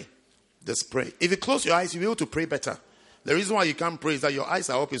 Just pray. Just pray. If you close your eyes, you'll be able to pray better. The reason why you can't pray is that your eyes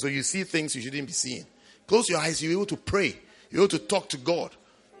are open, so you see things you shouldn't be seeing. Close your eyes, you'll be able to pray. You're able to talk to God.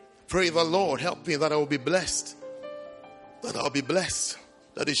 Pray the Lord, help me that I will be blessed. That I'll be blessed.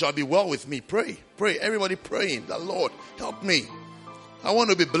 That it shall be well with me. Pray. Pray. Everybody praying. The Lord, help me. I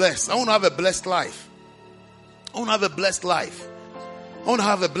want to be blessed. I want to have a blessed life. I want to have a blessed life. I want to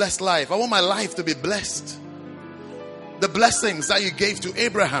have a blessed life. I want my life to be blessed. The blessings that you gave to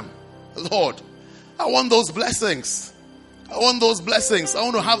Abraham, Lord, I want those blessings. I want those blessings. I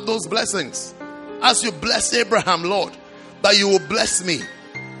want to have those blessings. As you bless Abraham, Lord, that you will bless me.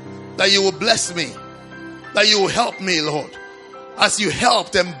 That you will bless me. That you will help me, Lord. As you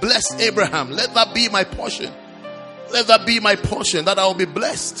helped and blessed Abraham, let that be my portion. Let that be my portion, that I'll be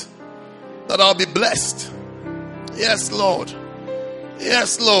blessed. That I'll be blessed. Yes, Lord.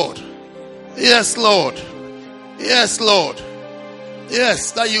 Yes, Lord. Yes, Lord. Yes, Lord.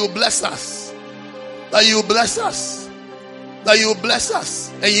 Yes, that you will bless us. That you will bless us. That you will bless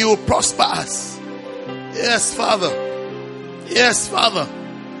us. And you will prosper us. Yes, Father. Yes, Father.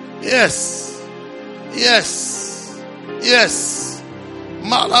 Yes. Yes. Yes.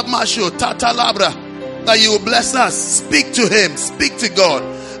 Malamasho tatalabra. That you will bless us. Speak to Him. Speak to God.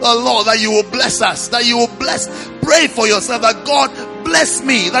 The Lord, that you will bless us. That you will bless. Pray for yourself that God bless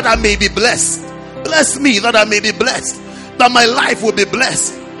me that I may be blessed. Bless me that I may be blessed. That my life will be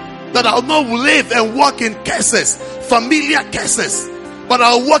blessed. That I'll not live and walk in curses. Familiar curses. But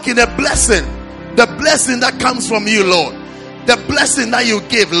I'll walk in a blessing. The blessing that comes from you, Lord. The blessing that you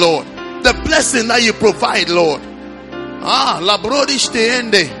give, Lord. The blessing that you provide, Lord. La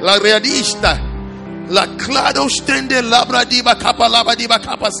brodistende, la readista, la clado stende, labra diba capa laba diba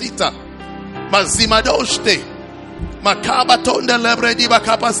capacita, mazimadoste, macaba tonde lebre diba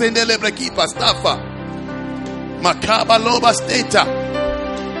capa sende lebre kipa stafa, macaba loba stata,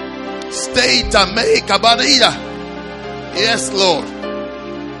 me cabarida. Yes, Lord.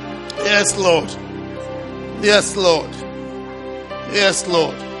 Yes, Lord. Yes, Lord. Yes,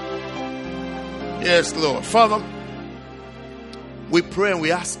 Lord. Yes, Lord. Father, we pray and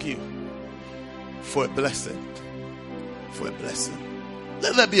we ask you for a blessing. For a blessing.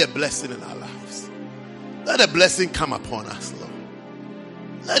 Let there be a blessing in our lives. Let a blessing come upon us, Lord.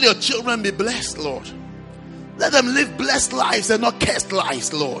 Let your children be blessed, Lord. Let them live blessed lives and not cursed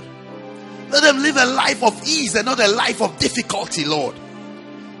lives, Lord. Let them live a life of ease and not a life of difficulty, Lord.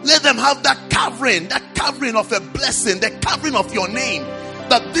 Let them have that covering of a blessing, the covering of your name,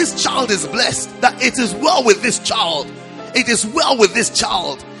 that this child is blessed, that it is well with this child. It is well with this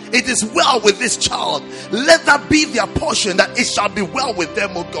child. It is well with this child. Let that be their portion, that it shall be well with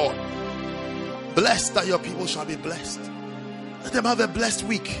them, O God. Blessed that your people shall be blessed. Let them have a blessed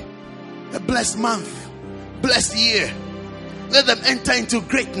week, a blessed month, blessed year. Let them enter into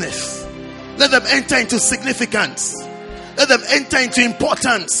greatness. Let them enter into significance. Let them enter into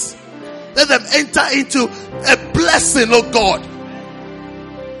importance. Let them enter into a blessing, oh God,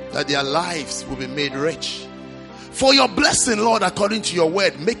 that their lives will be made rich. For your blessing, Lord, according to your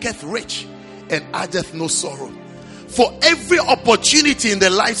word, maketh rich and addeth no sorrow. For every opportunity in the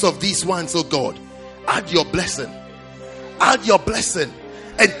lives of these ones, oh God, add your blessing. Add your blessing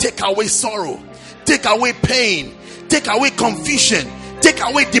and take away sorrow. Take away pain. Take away confusion. Take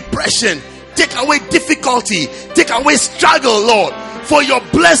away depression. Take away difficulty. Take away struggle, Lord. For your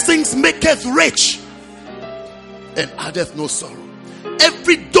blessings maketh rich and addeth no sorrow.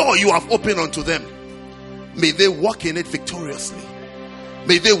 Every door you have opened unto them, may they walk in it victoriously.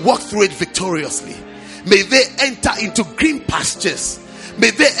 May they walk through it victoriously. May they enter into green pastures.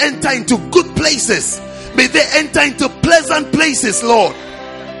 May they enter into good places. May they enter into pleasant places, Lord.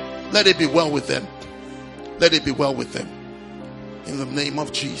 Let it be well with them. Let it be well with them. In the name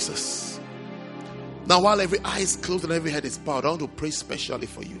of Jesus. Now, while every eye is closed and every head is bowed, I want to pray specially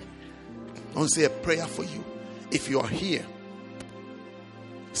for you. I want to say a prayer for you. If you are here,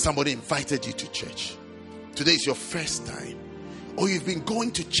 somebody invited you to church. Today is your first time. Or you've been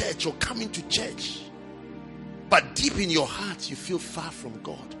going to church or coming to church, but deep in your heart, you feel far from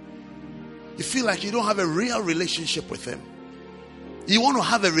God. You feel like you don't have a real relationship with Him. You want to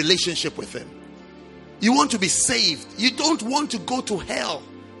have a relationship with Him. You want to be saved. You don't want to go to hell.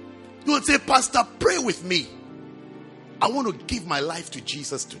 You would say, Pastor, pray with me. I want to give my life to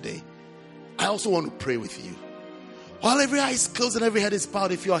Jesus today. I also want to pray with you. While every eye is closed and every head is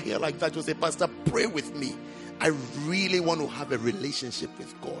bowed, if you are here like that, you'll say, Pastor, pray with me. I really want to have a relationship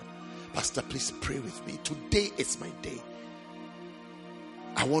with God. Pastor, please pray with me. Today is my day.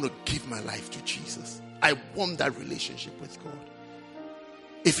 I want to give my life to Jesus. I want that relationship with God.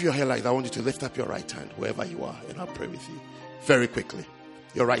 If you're here like that, I want you to lift up your right hand, wherever you are, and I'll pray with you. Very quickly.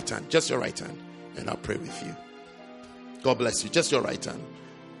 Your right hand, just your right hand, and I'll pray with you. God bless you. Just your right hand.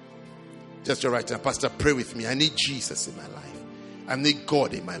 Just your right hand. Pastor, pray with me. I need Jesus in my life. I need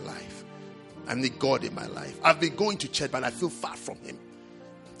God in my life. I need God in my life. I've been going to church, but I feel far from Him.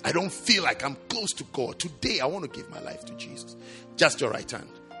 I don't feel like I'm close to God. Today, I want to give my life to Jesus. Just your right hand.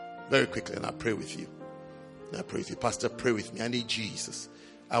 Very quickly, and I'll pray with you. And I'll pray with you. Pastor, pray with me. I need Jesus.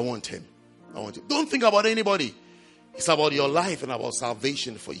 I want Him. I want Him. Don't think about anybody. It's about your life and about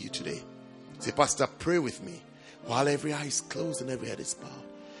salvation for you today. Say, Pastor, pray with me. While every eye is closed and every head is bowed.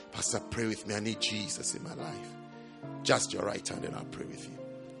 Pastor, pray with me. I need Jesus in my life. Just your right hand and I'll pray with you.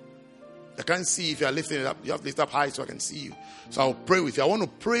 I can't see if you are lifting it up. You have to lift up high so I can see you. So I'll pray with you. I want to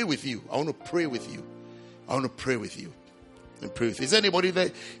pray with you. I want to pray with you. I want to pray with you. And pray with you. Is there anybody there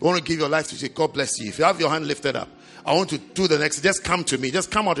you want to give your life to? Say, God bless you. If you have your hand lifted up, I want to do the next. Just come to me. Just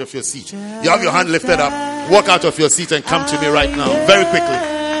come out of your seat. You have your hand lifted up. Walk out of your seat and come to me right now. Very quickly.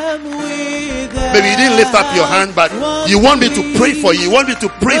 Maybe you didn't lift up your hand, but you want me to pray for you. You want me to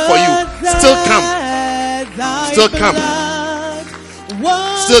pray for you. Still come. Still come.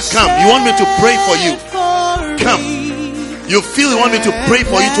 Still come. You want me to pray for you. Come. You feel you want me to pray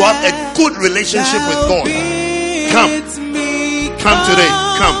for you to have a good relationship with God. Come. Come today.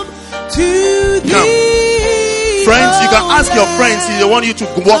 Come. Come. Friends, you can ask your friends if they want you to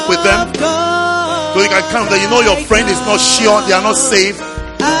walk with them. So you can come there. You know your friend is not sure. They are not saved.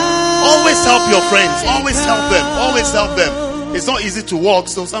 Always help your friends. Always help them. Always help them. It's not easy to walk.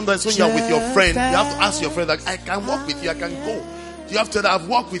 So sometimes when you are with your friend, you have to ask your friend, like, I can walk with you. I can go. You have to. I've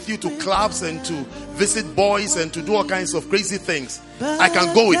walked with you to clubs and to visit boys and to do all kinds of crazy things. I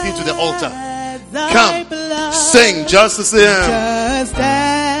can go with you to the altar. Come, sing just as I am. Just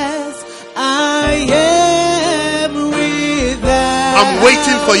as I am without. I'm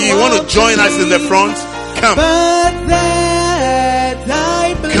waiting for you. You want to join us in the front? Come.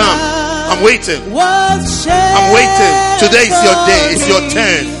 Come. I'm waiting. I'm waiting. Today is your day. It's your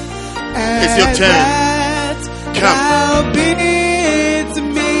turn. It's your turn. Come.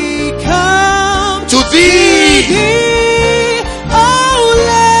 To thee, O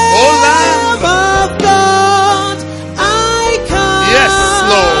Lamb of God, I come. Yes,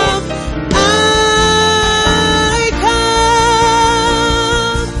 Lord. I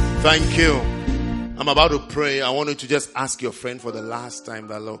come. Thank you. I'm about to pray. I want you to just ask your friend for the last time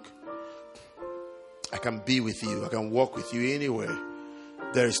that, look, I can be with you. I can walk with you anywhere.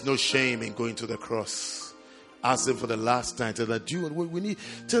 There is no shame in going to the cross. Ask them for the last time. Tell them, we need.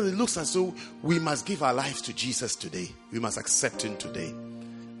 Tell them, it looks as though we must give our lives to Jesus today. We must accept Him today.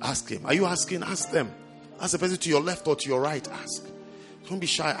 Ask Him. Are you asking? Ask them. Ask the person to your left or to your right. Ask. Don't be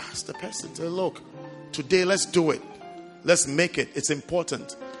shy. Ask the person. Tell them, look, today let's do it. Let's make it. It's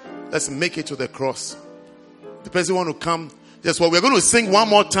important. Let's make it to the cross. The person want to come. That's what we're going to sing one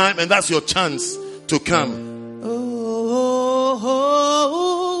more time, and that's your chance to come.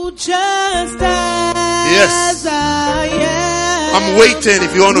 Oh, just as yes. I am. I'm waiting.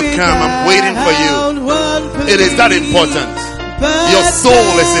 If you want to come, I'm waiting for you. It is that important. Your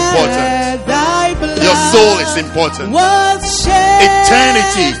soul is important. Your soul is important.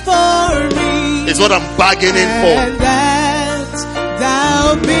 Eternity is what I'm bargaining for.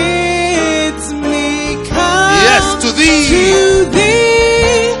 Thou bids me come. Yes, to thee. To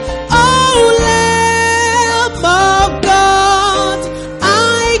thee, O Lamb of God,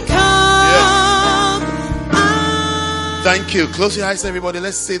 I come. Yes. Thank you. Close your eyes, everybody.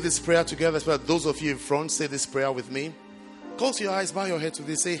 Let's say this prayer together. Those of you in front, say this prayer with me. Close your eyes, bow your head to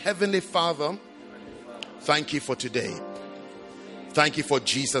this. Say, Heavenly Father, thank you for today. Thank you for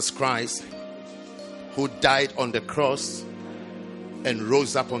Jesus Christ, who died on the cross and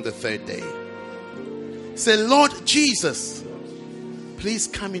rose up on the third day. Say, Lord Jesus, please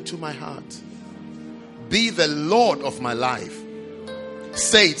come into my heart. Be the Lord of my life.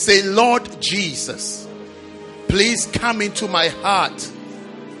 Say it. Say, Lord Jesus, please come into my heart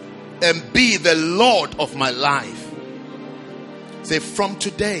and be the Lord of my life. Say, from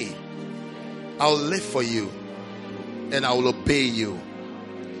today, I'll live for you and I will obey you.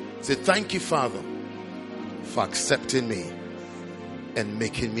 Say, thank you, Father, for accepting me and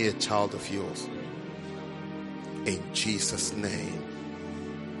making me a child of yours. In Jesus' name.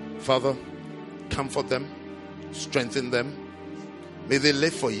 Father, comfort them, strengthen them. May they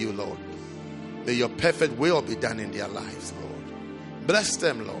live for you, Lord. May your perfect will be done in their lives, Lord. Bless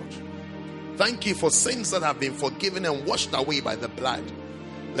them, Lord. Thank you for sins that have been forgiven and washed away by the blood.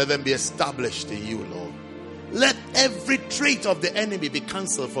 Let them be established in you, Lord. Let every trait of the enemy be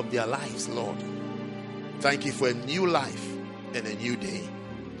cancelled from their lives, Lord. Thank you for a new life and a new day.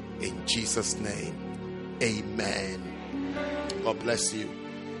 In Jesus' name, amen. God bless you.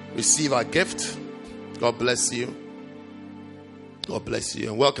 Receive our gift. God bless you. God bless you.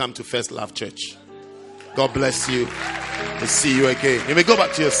 And welcome to First Love Church. God bless you. We'll see you again. You may go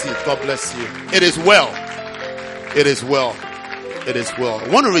back to your seat. God bless you. It is well. It is well. It is well. I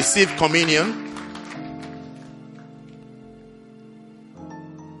want to receive communion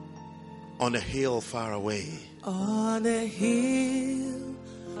on a hill far away. On a hill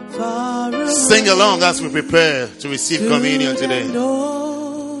far away. Sing along as we prepare to receive communion today.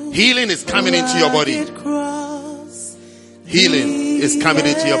 Healing is coming into your body. Healing is coming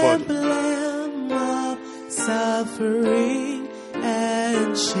into your body. Suffering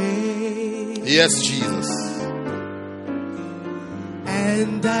and shame. Yes, Jesus.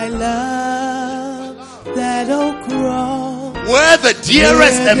 And I love that old cross, where the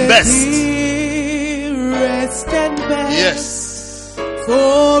dearest and best. Yes.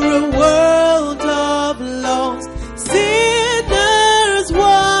 For a world of lost sinners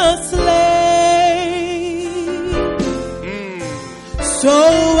was slain. So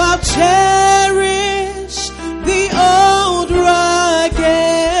I'll cherish the old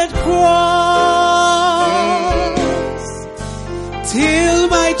rugged cross till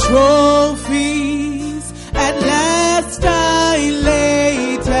my trophies at last I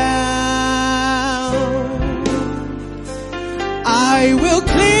lay down. I will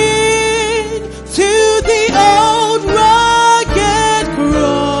cling to the old rugged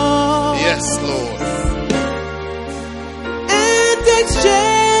cross. Yes, Lord. And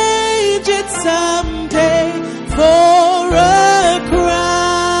exchange it someday for a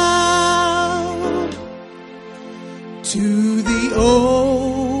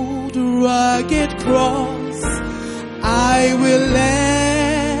cross, I will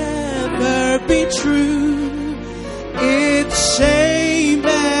ever be true. Its shame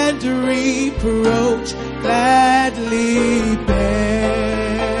and reproach gladly bear.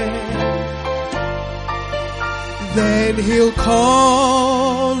 Then he'll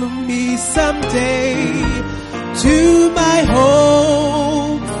call me someday to my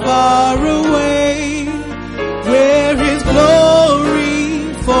home far away, where his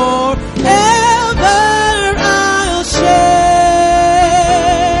glory forever I'll share.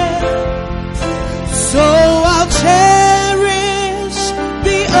 So I'll cherish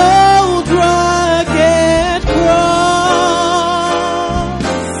the old rugged cross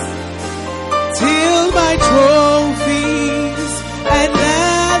till my trophies at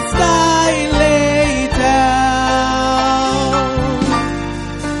last I lay down.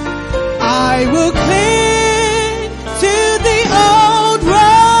 I will cling to the old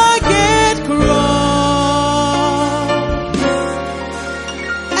rugged cross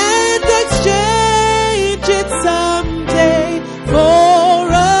and exchange it someday for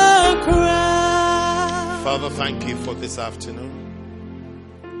a crown. Father, thank you for this afternoon.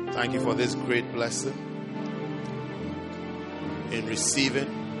 Thank you for this great blessing in receiving,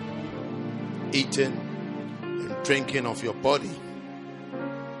 eating, and drinking of your body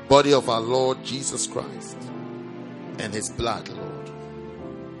of our Lord Jesus Christ and his blood, Lord.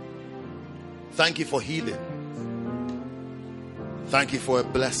 Thank you for healing. Thank you for a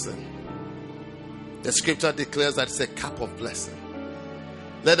blessing. The scripture declares that it's a cup of blessing.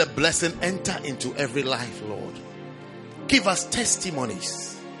 Let a blessing enter into every life, Lord. Give us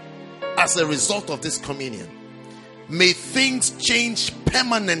testimonies as a result of this communion. May things change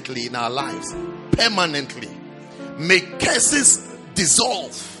permanently in our lives. Permanently. May curses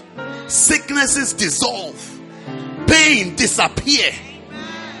dissolve. Sicknesses dissolve. Pain disappear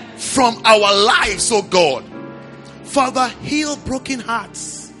from our lives, oh God. Father, heal broken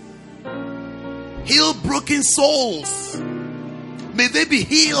hearts. Heal broken souls. May they be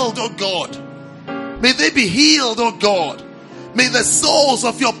healed, oh God. May they be healed, oh God. May the souls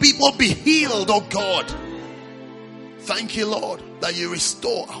of your people be healed, oh God. Thank you, Lord, that you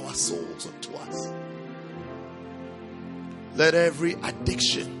restore our souls unto us. Let every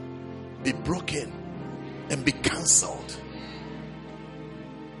addiction be broken and be cancelled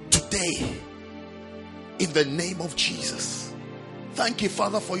today in the name of Jesus. Thank you,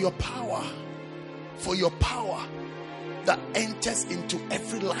 Father, for your power. For your power that enters into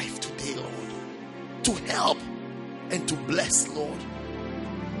every life today, Lord. To help and to bless, Lord.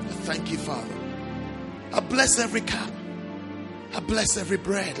 Thank you, Father. I bless every cup. I bless every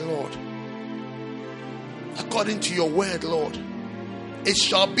bread, Lord. According to your word, Lord, it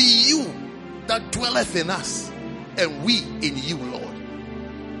shall be you that dwelleth in us, and we in you, Lord.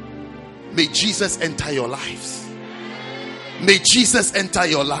 May Jesus enter your lives. May Jesus enter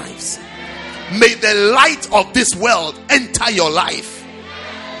your lives. May the light of this world enter your life.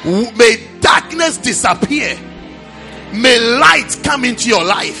 May darkness disappear. May light come into your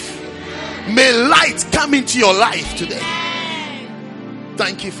life. May light come into your life today.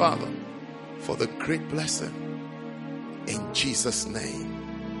 Thank you, Father, for the great blessing. In Jesus' name.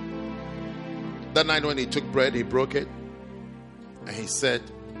 That night when he took bread, he broke it. And he said,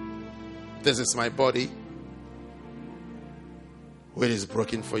 this is my body, which is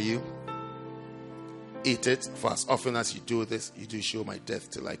broken for you. Eat it, for as often as you do this, you do show my death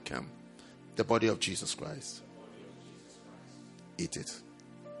till I come. The body of Jesus Christ. Eat it.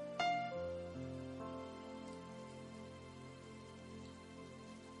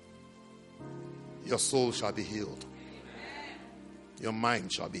 Your soul shall be healed. Your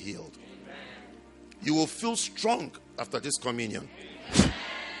mind shall be healed. You will feel strong after this communion.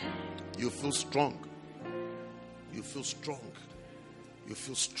 You feel strong. You feel strong. You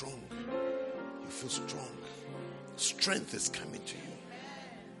feel strong. You feel strong. Strength is coming to you.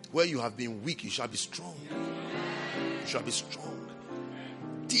 Where you have been weak, you shall be strong. You shall be strong.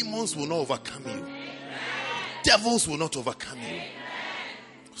 Demons will not overcome you. Devils will not overcome you.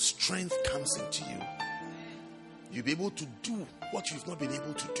 Strength comes into you. You'll be able to do what you've not been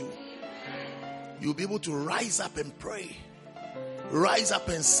able to do. You'll be able to rise up and pray. Rise up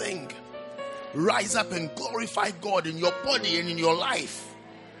and sing. Rise up and glorify God in your body and in your life.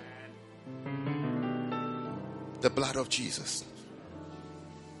 The blood of Jesus.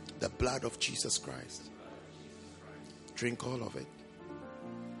 The blood of Jesus Christ. Drink all of it.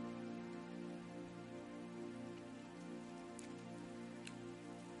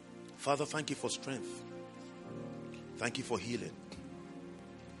 Father, thank you for strength. Thank you for healing.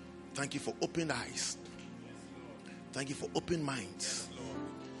 Thank you for open eyes. Thank you for open minds.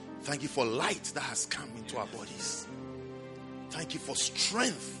 Thank you for light that has come into our bodies. Thank you for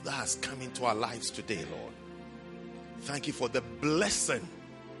strength that has come into our lives today, Lord. Thank you for the blessing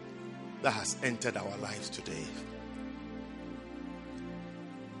that has entered our lives today.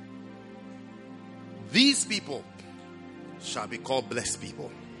 These people shall be called blessed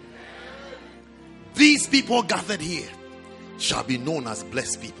people. These people gathered here shall be known as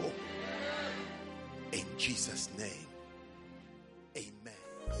blessed people. In Jesus' name.